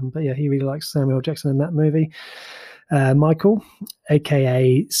movies. But yeah, he really likes Samuel L. Jackson in that movie. Michael,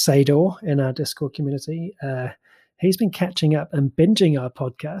 aka Sador, in our Discord community, he's been catching up and binging our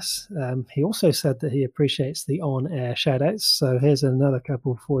podcasts. He also said that he appreciates the on-air shout-outs. So here's another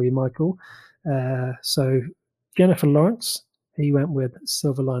couple for you, Michael. So Jennifer Lawrence, he went with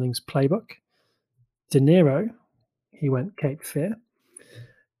Silver Linings Playbook. De Niro, he went Cape Fear.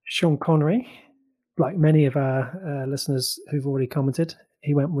 Sean Connery, like many of our listeners who've already commented,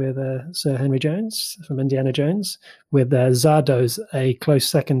 he went with Sir Henry Jones from Indiana Jones, with Zardoz a close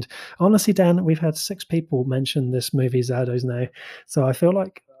second. Honestly, Dan, we've had 6 people mention this movie, Zardoz, now. So I feel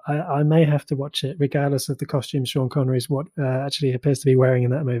like I may have to watch it, regardless of the costume Sean Connery's what actually appears to be wearing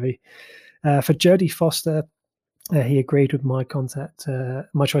in that movie. For Jodie Foster, He agreed with my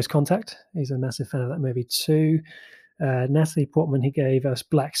choice Contact. He's a massive fan of that movie too. Natalie Portman, he gave us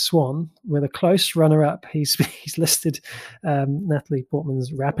Black Swan with a close runner-up. He's listed Natalie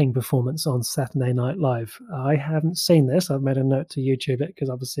Portman's rapping performance on Saturday Night Live. I haven't seen this. I've made a note to YouTube it because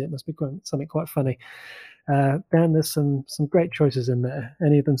obviously it must be something quite funny. Dan, there's some great choices in there.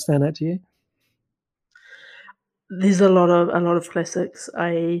 Any of them stand out to you? There's a lot of classics.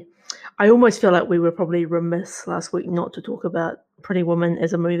 I almost feel like we were probably remiss last week not to talk about Pretty Woman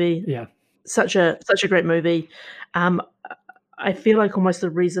as a movie. Yeah. Such a great movie. I feel like almost the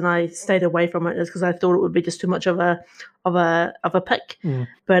reason I stayed away from it is because I thought it would be just too much of a pick.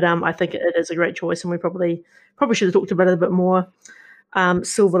 But I think it is a great choice, and we probably should have talked about it a bit more.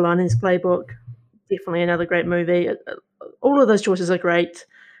 Silver Linings Playbook, definitely another great movie. All of those choices are great.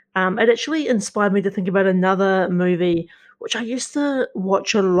 It actually inspired me to think about another movie which I used to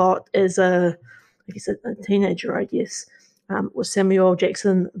watch a lot as a teenager, I guess. Was Samuel L.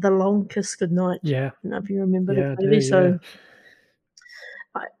 Jackson, The Long Kiss Goodnight. Yeah. I don't know if you remember Yeah, the movie.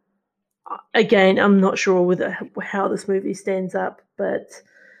 Again, I'm not sure how this movie stands up, but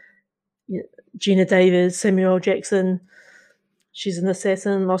Gina Davis, Samuel L. Jackson, she's an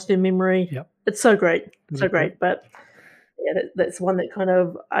assassin, lost her memory. Yep. It's so great. So great. But yeah, that's one that kind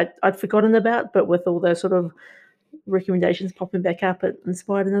of I'd forgotten about, but with all those sort of recommendations popping back up, it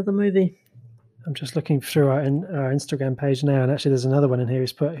inspired another movie. I'm just looking through our Instagram page now, and actually there's another one in here.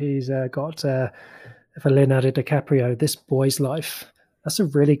 He's got for Leonardo DiCaprio, This Boy's Life. That's a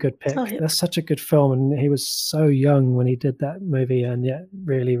really good pick. Oh, yeah. That's such a good film, and he was so young when he did that movie, and yet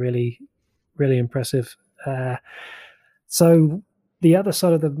really, really, really impressive. So the other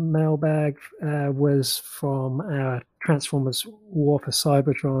side of the mailbag was from our Transformers War for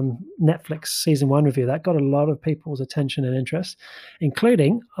Cybertron Netflix Season 1 review. That got a lot of people's attention and interest,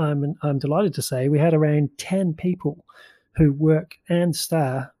 including, I'm delighted to say, we had around 10 people who work and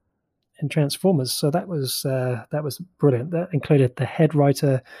star in Transformers. So that was brilliant. That included the head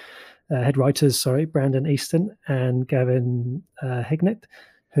writers, Brandon Easton and Gavin Hignett,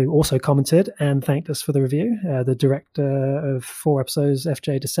 who also commented and thanked us for the review. The director of 4 episodes,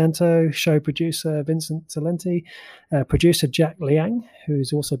 FJ DeSanto, show producer Vincent Talenti, producer Jack Liang,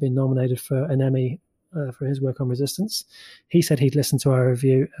 who's also been nominated for an Emmy for his work on Resistance. He said he'd listened to our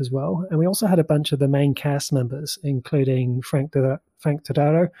review as well. And we also had a bunch of the main cast members, including Frank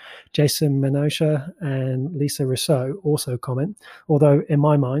Todaro, Jason Menosha, and Lisa Rousseau also comment. Although in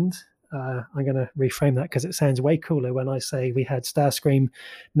my mind, I'm going to reframe that because it sounds way cooler when I say we had Starscream,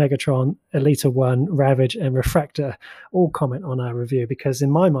 Megatron, Elita 1, Ravage, and Refractor all comment on our review, because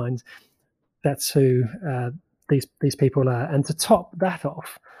in my mind, that's who these people are. And to top that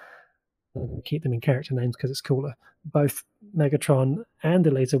off, keep them in character names because it's cooler, both Megatron and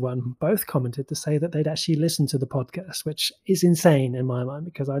Elita 1 both commented to say that they'd actually listened to the podcast, which is insane in my mind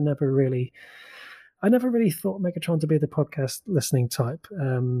because I never really thought Megatron to be the podcast listening type.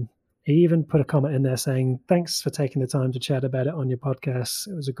 He even put a comment in there saying, thanks for taking the time to chat about it on your podcast.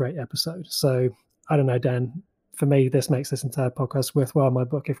 It was a great episode. So I don't know, Dan, for me, this makes this entire podcast worthwhile in my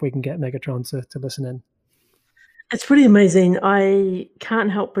book if we can get Megatron to listen in. It's pretty amazing. I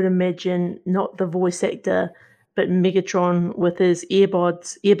can't help but imagine not the voice actor, but Megatron with his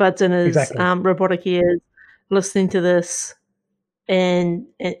earbuds in his robotic ears, listening to this and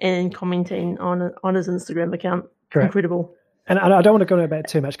commenting on his Instagram account. Correct. Incredible. And I don't want to go about it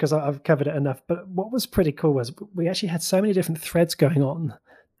too much because I've covered it enough. But what was pretty cool was we actually had so many different threads going on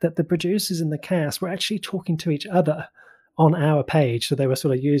that the producers and the cast were actually talking to each other on our page. So they were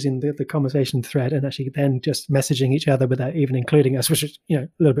sort of using the conversation thread and actually then just messaging each other without even including us, which is, a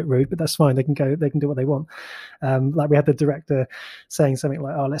little bit rude, but that's fine. They can do what they want. Like we had the director saying something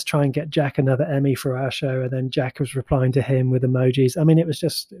like, oh, let's try and get Jack another Emmy for our show. And then Jack was replying to him with emojis. I mean, it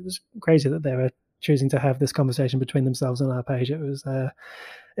was crazy that they were choosing to have this conversation between themselves on our page. It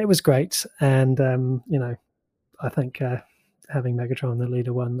was great. And, I think, having Megatron, the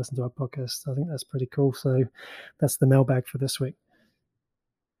leader 1, listen to our podcast, I think that's pretty cool. So that's the mailbag for this week.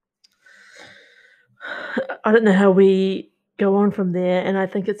 I don't know how we go on from there, and I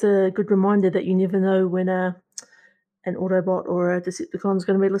think it's a good reminder that you never know when an Autobot or a Decepticon is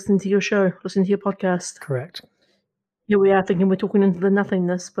going to be listening to your show, listening to your podcast. Correct. Here we are thinking we're talking into the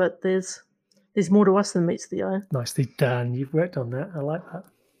nothingness, but there's more to us than meets the eye. Nicely done. You've worked on that. I like that.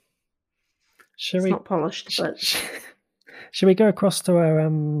 It's not polished, but... Should we go across to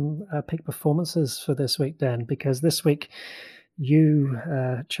our peak performances for this week, Dan? Because this week you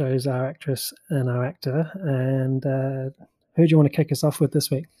chose our actress and our actor. And who do you want to kick us off with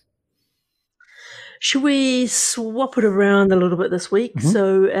this week? Should we swap it around a little bit this week? Mm-hmm.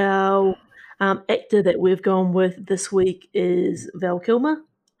 So Actor that we've gone with this week is Val Kilmer,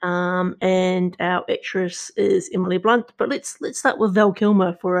 and our actress is Emily Blunt. But let's start with Val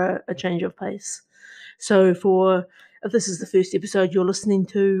Kilmer for a change of pace. So if this is the first episode you're listening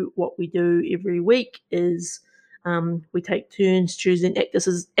to, what we do every week is we take turns choosing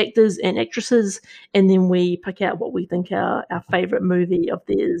actors and actresses, and then we pick out what we think our favourite movie of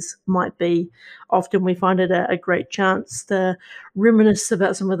theirs might be. Often we find it a great chance to reminisce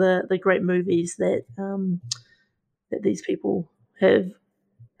about some of the great movies that that these people have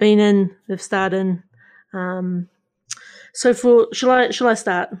been in, have starred in. So shall I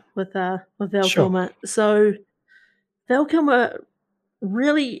start with Val Sure. Kilmer? So Val Kilmer,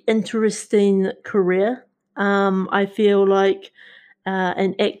 really interesting career. I feel like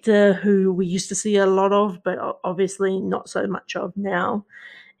an actor who we used to see a lot of, but obviously not so much of now.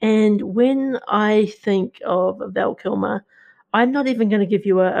 And when I think of Val Kilmer, I'm not even going to give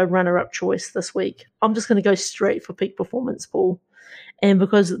you a runner-up choice this week. I'm just going to go straight for peak performance, Paul. And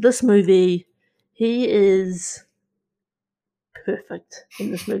because this movie, he is perfect in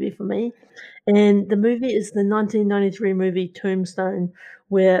this movie for me. And the movie is the 1993 movie Tombstone,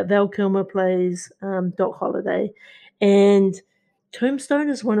 where Val Kilmer plays Doc Holliday. And Tombstone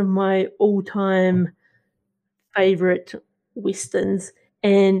is one of my all-time favorite westerns,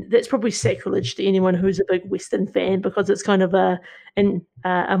 and that's probably sacrilege to anyone who's a big western fan because it's kind of a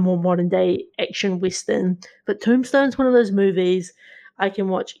more modern day action western. But Tombstone's one of those movies I can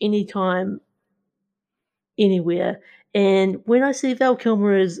watch anytime, anywhere. And when I see Val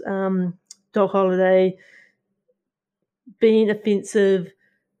Kilmer as Doc Holliday, being offensive,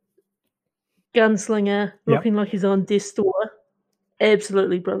 gunslinger, looking like he's on death's door,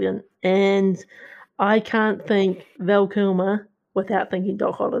 absolutely brilliant. And I can't think Val Kilmer without thinking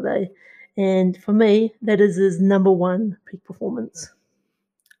Doc Holliday. And for me, that is his number one peak performance.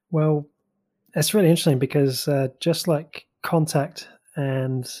 Well, it's really interesting because just like Contact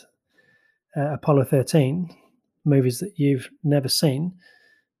and Apollo 13, movies that you've never seen,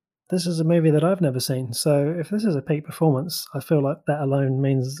 this is a movie that I've never seen. So if this is a peak performance, I feel like that alone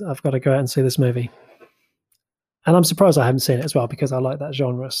means I've got to go out and see this movie. And I'm surprised I haven't seen it as well because I like that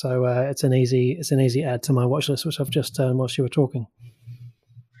genre. So it's an easy add to my watch list, which I've just done whilst you were talking.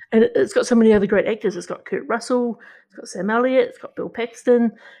 And it's got so many other great actors. It's got Kurt Russell, it's got Sam Elliott, it's got Bill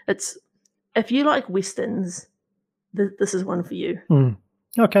Paxton. If you like westerns, this is one for you.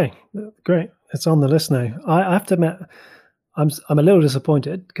 Okay, great. It's on the list now. I have to admit, I'm a little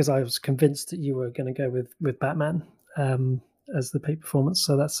disappointed because I was convinced that you were going to go with Batman as the peak performance.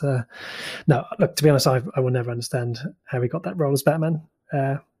 So that's no. Look, to be honest, I will never understand how he got that role as Batman.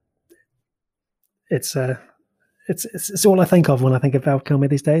 It's all I think of when I think of Val Kilmer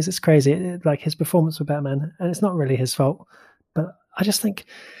these days. It's crazy, like his performance with Batman, and it's not really his fault. But I just think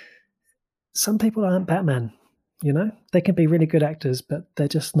some people aren't Batman. You know, they can be really good actors, but they're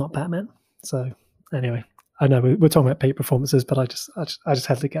just not Batman. So anyway, I know we're talking about peak performances, but I just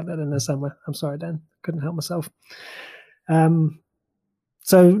had to get that in there somewhere. I'm sorry, Dan, couldn't help myself.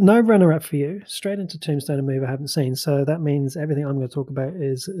 So no runner-up for you. Straight into Tombstone, a movie I haven't seen. So that means everything I'm going to talk about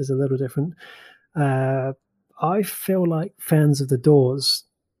is a little different. I feel like fans of The Doors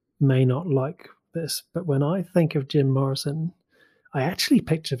may not like this, but when I think of Jim Morrison, I actually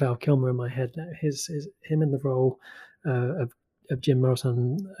picture Val Kilmer in my head now. Him in the role of Jim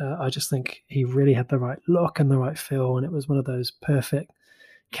Morrison. I just think he really had the right look and the right feel, and it was one of those perfect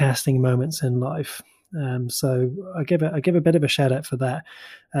casting moments in life. So I give a bit of a shout out for that.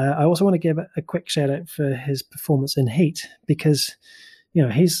 I also want to give a quick shout out for his performance in Heat because, you know,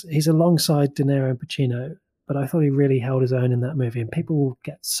 he's alongside De Niro and Pacino, but I thought he really held his own in that movie. And people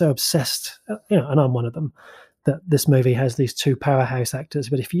get so obsessed, you know, and I'm one of them, that this movie has these two powerhouse actors.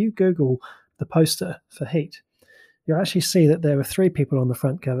 But if you Google the poster for Heat, you'll actually see that there are three people on the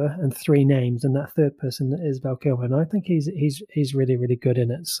front cover and three names, and that third person is Val Kilmer. And I think he's really, really good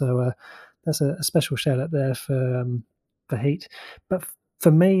in it. So that's a special shout out there for Heat. But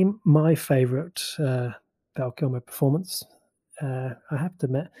for me, my favourite Val Kilmer performance, I have to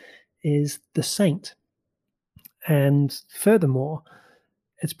admit, is The Saint. And furthermore,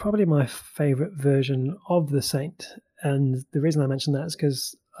 it's probably my favourite version of The Saint. And the reason I mention that is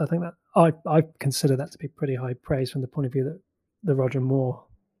because I think that I consider that to be pretty high praise from the point of view that the Roger Moore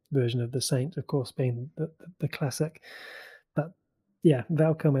version of The Saint, of course, being the classic. But yeah,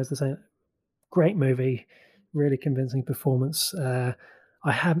 Val Kilmer as The Saint, great movie, really convincing performance. I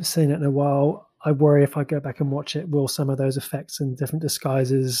haven't seen it in a while. I worry if I go back and watch it, will some of those effects and different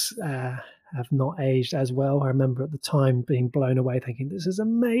disguises have not aged as well? I remember at the time being blown away thinking, this is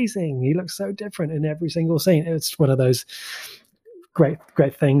amazing. He looks so different in every single scene. It's one of those great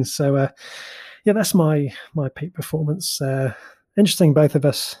things. So yeah, that's my peak performance. Interesting, both of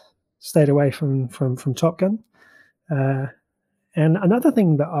us stayed away from Top Gun. And another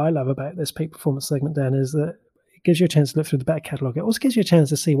thing that I love about this peak performance segment, Dan, is that it gives you a chance to look through the back catalogue. It also gives you a chance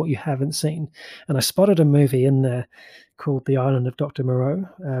to see what you haven't seen. And I spotted a movie in there called The Island of Dr. Moreau,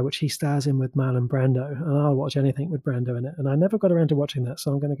 which he stars in with Marlon Brando. And I'll watch anything with Brando in it. And I never got around to watching that,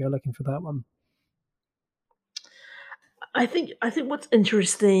 so I'm going to go looking for that one. I think what's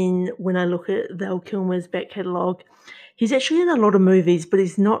interesting when I look at Val Kilmer's back catalogue, he's actually in a lot of movies, but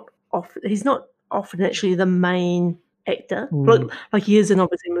he's not often actually the main actor. Like he is in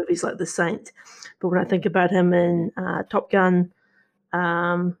obviously movies like The Saint, but when I think about him in Top Gun,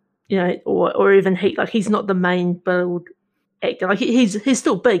 or even Heat, like he's not the main build actor. Like he's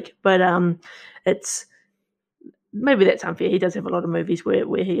still big, but it's maybe that's unfair. He does have a lot of movies where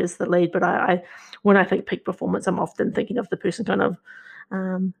he is the lead, but I when I think peak performance, I'm often thinking of the person kind of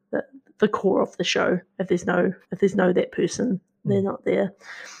the core of the show. If there's no that person, they're not there.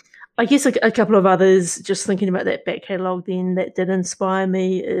 I guess a couple of others, just thinking about that back catalogue then, that did inspire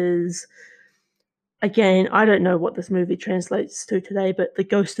me is, again, I don't know what this movie translates to today, but The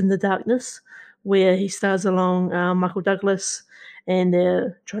Ghost in the Darkness, where he stars along Michael Douglas, and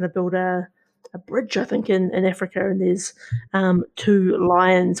they're trying to build a bridge, I think, in Africa, and there's two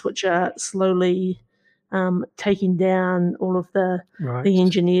lions which are slowly taking down all of the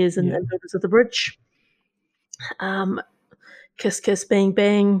engineers and builders of the bridge. Kiss Kiss Bang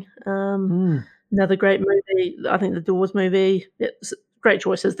Bang, another great movie. I think the Doors movie. It's great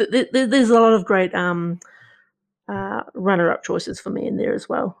choices. There's a lot of great runner-up choices for me in there as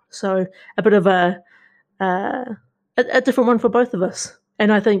well. So a bit of a different one for both of us.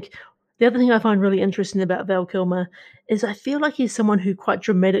 And I think the other thing I find really interesting about Val Kilmer is I feel like he's someone who quite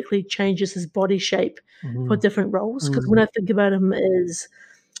dramatically changes his body shape for different roles. Because when I think about him as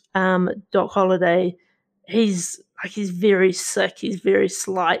Doc Holliday, he's very sick, he's very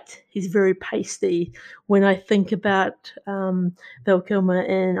slight, he's very pasty. When I think about Val Kilmer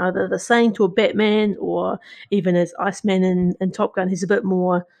in either The Saint or Batman, or even as Iceman in Top Gun, he's a bit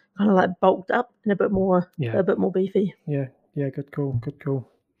more kind of like bulked up and a bit more beefy. Yeah, good call.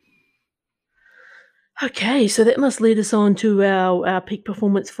 Okay, so that must lead us on to our peak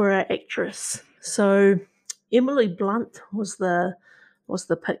performance for our actress. So Emily Blunt was the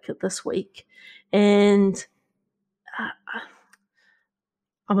pick this week, and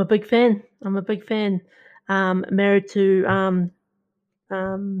I'm a big fan. Married to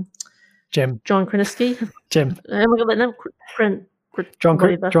Jim. John Krasinski. Jim. Have I got that name?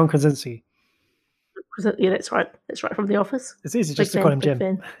 John Krasinski. Yeah, that's right. That's right, from The Office. It's easy just to call him Jim.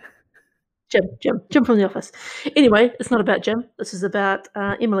 Fan. Jim from The Office. Anyway, it's not about Jim. This is about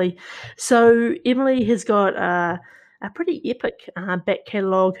Emily. So Emily has got a pretty epic back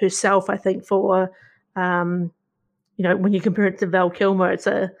catalogue herself, I think, for when you compare it to Val Kilmer, it's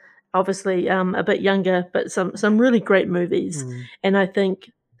obviously a bit younger, but some really great movies. And I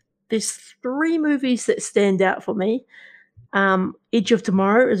think there's 3 movies that stand out for me. Edge of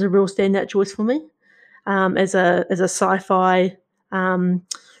Tomorrow is a real standout choice for me, as a sci-fi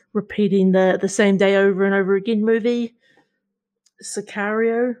repeating the same day over and over again movie.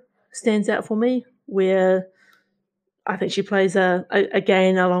 Sicario stands out for me, where I think she plays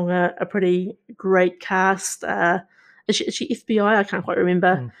again along a pretty great cast. Is she FBI? I can't quite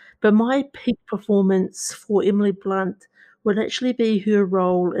remember. But my peak performance for Emily Blunt would actually be her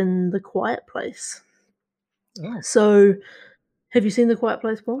role in The Quiet Place. Oh. So, have you seen The Quiet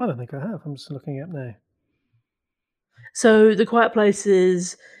Place, Paul? I don't think I have. I'm just looking it up now. So, The Quiet Place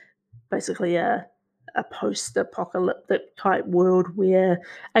is basically a post-apocalyptic type world where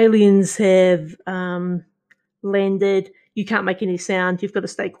aliens have landed. You can't make any sound. You've got to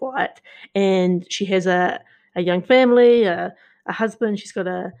stay quiet. And she has a young family, a husband. She's got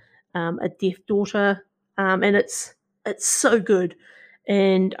a deaf daughter, and it's so good.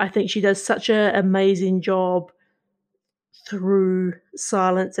 And I think she does such an amazing job through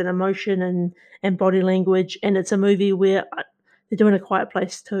silence and emotion and body language. And it's a movie where they're doing A Quiet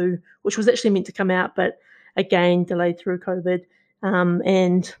Place 2, which was actually meant to come out, but again delayed through COVID,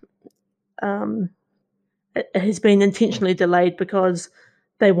 and it has been intentionally delayed because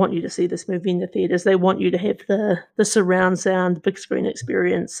they want you to see this movie in the theaters. They want you to have the surround sound, big screen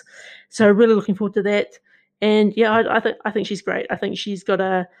experience. So really looking forward to that. And yeah, I think she's great. I think she's got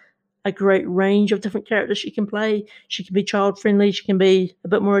a great range of different characters she can play. She can be child friendly. She can be a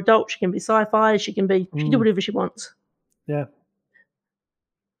bit more adult. She can be sci-fi. She can do whatever she wants. Yeah,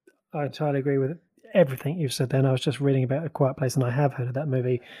 I entirely agree with everything you've said. Then I was just reading about A Quiet Place, and I have heard of that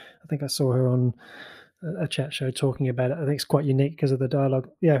movie. I think I saw her on a chat show talking about it. I think it's quite unique because of the dialogue.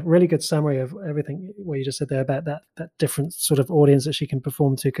 Yeah, really good summary of everything what you just said there about that different sort of audience that she can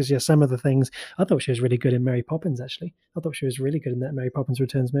perform to. Because some of the things I thought she was really good in Mary Poppins. Actually, I thought she was really good in that Mary Poppins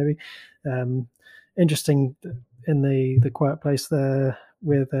Returns movie. Interesting in the Quiet Place there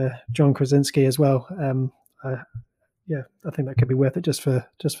with John Krasinski as well. I think that could be worth it just for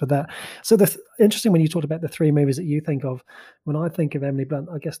that. So interesting when you talked about the three movies that you think of. When I think of Emily Blunt,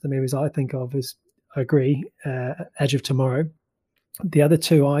 I guess the movies I think of is, I agree, Edge of Tomorrow. The other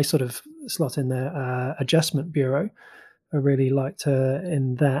two I sort of slot in there, Adjustment Bureau. I really liked her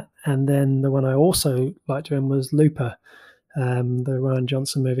in that. And then the one I also liked her in was Looper, the Rian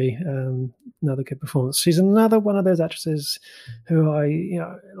Johnson movie. Another good performance. She's another one of those actresses who I,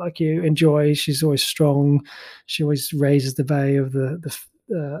 like you, enjoy. She's always strong. She always raises the value of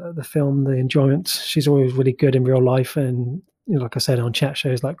the film, the enjoyment. She's always really good in real life, and like I said, on chat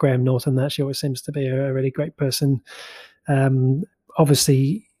shows like Graham Norton, that she always seems to be a really great person.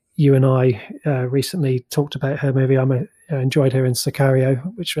 Obviously, you and I recently talked about her movie. I enjoyed her in Sicario,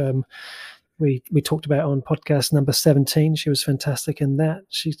 which we talked about on podcast number 17. She was fantastic in that.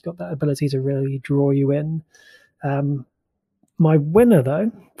 She's got that ability to really draw you in. My winner,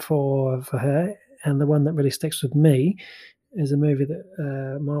 though, for her, and the one that really sticks with me, is a movie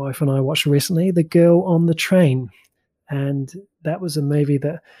that my wife and I watched recently, The Girl on the Train. And that was a movie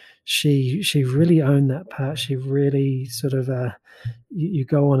that she really owned that part. She really sort of, you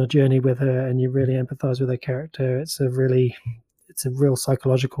go on a journey with her and you really empathize with her character. It's a real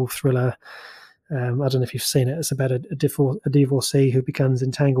psychological thriller. I don't know if you've seen it. It's about a divorcee who becomes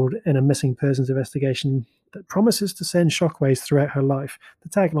entangled in a missing persons investigation that promises to send shockwaves throughout her life. The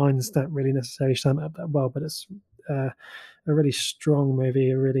taglines don't really necessarily sum it up that well, but it's a really strong movie.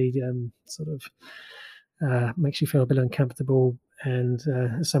 It really sort of makes you feel a bit uncomfortable. And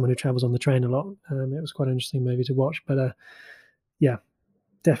as someone who travels on the train a lot, it was quite an interesting movie to watch. But yeah,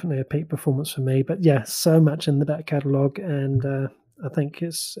 definitely a peak performance for me. But yeah, so much in the back catalogue, and I think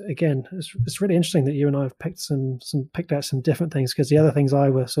it's really interesting that you and I have picked out some different things, because the other things I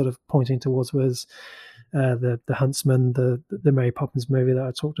were sort of pointing towards was the Huntsman, the Mary Poppins movie that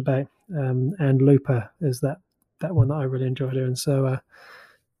I talked about, and Looper is that one that I really enjoyed her. And so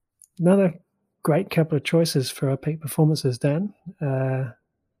another great couple of choices for our peak performances, Dan.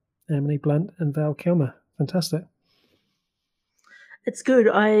 Emily Blunt and Val Kilmer. Fantastic. It's good.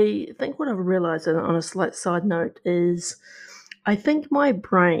 I think what I've realised, on a slight side note, is I think my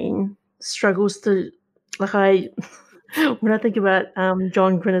brain struggles to, when I think about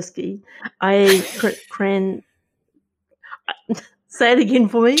John Krasinski, say it again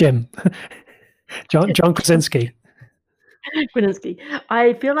for me. Jim. John Krasinski. Krasinski.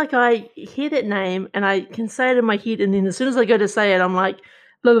 I feel like I hear that name and I can say it in my head, and then as soon as I go to say it, I'm like,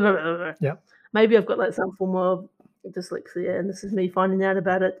 blah, blah, blah, blah. Yeah. Maybe I've got like some form of dyslexia, and this is me finding out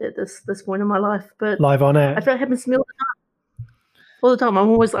about it at this point in my life. But live on air, I feel it happens to me all the time.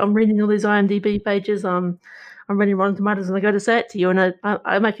 I'm reading all these IMDb pages. I'm reading Rotten Tomatoes, and I go to say it to you, and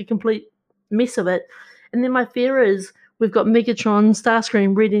I make a complete mess of it. And then my fear is we've got Megatron,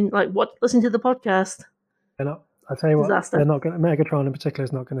 Starscream listening to the podcast. They're not. I tell you Disaster. What, they're not going. Megatron in particular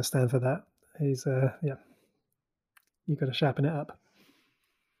is not going to stand for that. He's you've got to sharpen it up.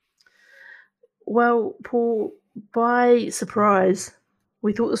 Well, Paul, by surprise,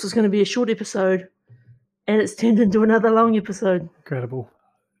 we thought this was going to be a short episode, and it's turned into another long episode. Incredible.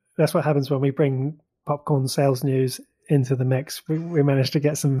 That's what happens when we bring popcorn sales news into the mix. We managed to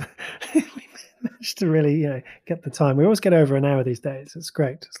get some. We managed to really, get the time. We always get over an hour these days. It's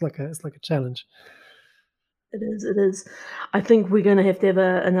great. It's like a challenge. It is. I think we're going to have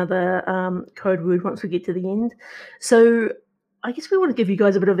another code word once we get to the end. So I guess we want to give you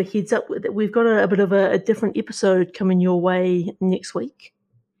guys a bit of a heads up that we've got a bit of a different episode coming your way next week.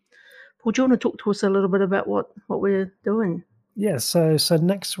 Paul, do you want to talk to us a little bit about what we're doing? Yeah, so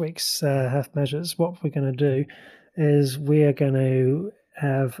next week's Half Measures, what we're going to do is we are going to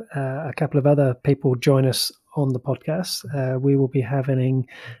have a couple of other people join us on the podcast. We will be having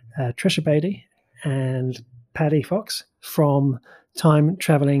Trisha Beatty and Paddy Fox from Time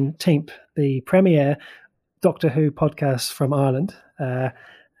Travelling Team, the premier Doctor Who podcast from Ireland.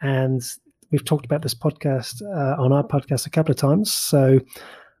 And we've talked about this podcast on our podcast a couple of times. So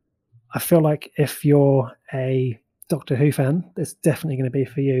I feel like if you're a Doctor Who fan, it's definitely going to be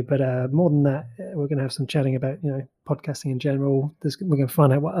for you. But more than that, we're going to have some chatting about, podcasting in general. We're going to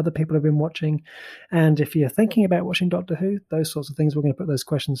find out what other people have been watching. And if you're thinking about watching Doctor Who, those sorts of things, we're going to put those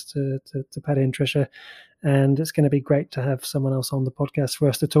questions to Paddy and Trisha. And it's going to be great to have someone else on the podcast for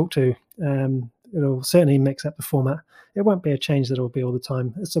us to talk to. It'll certainly mix up the format. It won't be a change that will be all the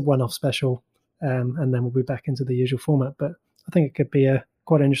time. It's a one-off special. and then we'll be back into the usual format. But I think it could be a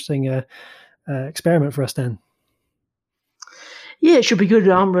quite interesting experiment for us then. Yeah, it should be good.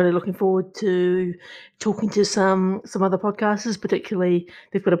 I'm really looking forward to talking to some other podcasters. Particularly,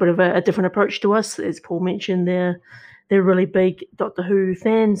 they've got a bit of a different approach to us. As Paul mentioned, they're really big Doctor Who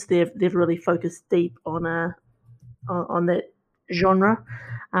fans. They've really focused deep on that genre.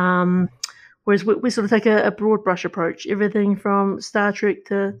 Whereas we sort of take a broad brush approach, everything from Star Trek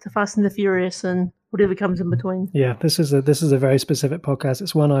to Fast and the Furious and whatever comes in between. Yeah, this is a very specific podcast.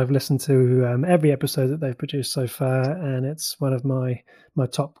 It's one I've listened to every episode that they've produced so far, and it's one of my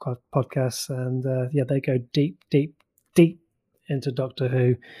top podcasts. And they go deep into Doctor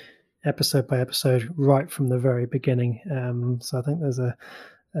Who, episode by episode, right from the very beginning. So I think there's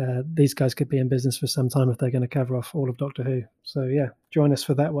these guys could be in business for some time if they're going to cover off all of Doctor Who. So yeah, join us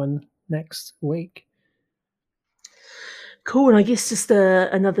for that one next week. Cool, and I guess just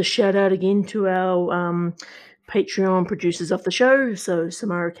another shout out again to our Patreon producers of the show, so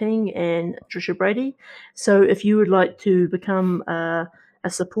Samara King and Trisha Brady. So if you would like to become a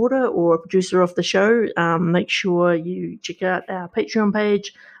supporter or a producer of the show, make sure you check out our Patreon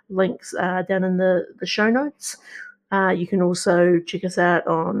page. Links are down in the show notes. You can also check us out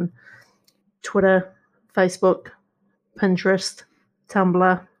on Twitter, Facebook, Pinterest,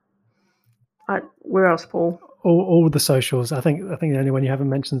 Tumblr. Where else, Paul? All the socials. I think the only one you haven't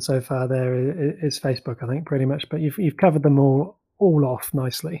mentioned so far there is Facebook, I think, pretty much. But you've covered them all off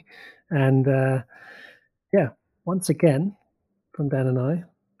nicely. And once again, from Dan and I,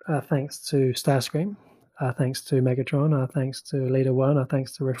 thanks to Starscream, thanks to Megatron, thanks to Leader One,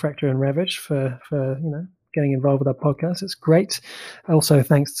 thanks to Refractor and Ravage for getting involved with our podcast. It's great. Also,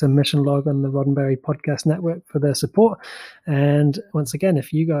 thanks to Mission Log and the Roddenberry Podcast Network for their support. And once again,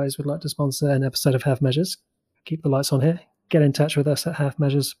 if you guys would like to sponsor an episode of Half Measures, keep the lights on here. Get in touch with us at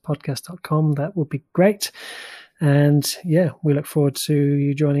halfmeasurespodcast.com. That would be great. And yeah, we look forward to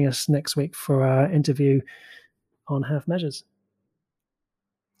you joining us next week for our interview on Half Measures.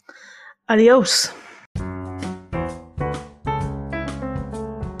 Adios.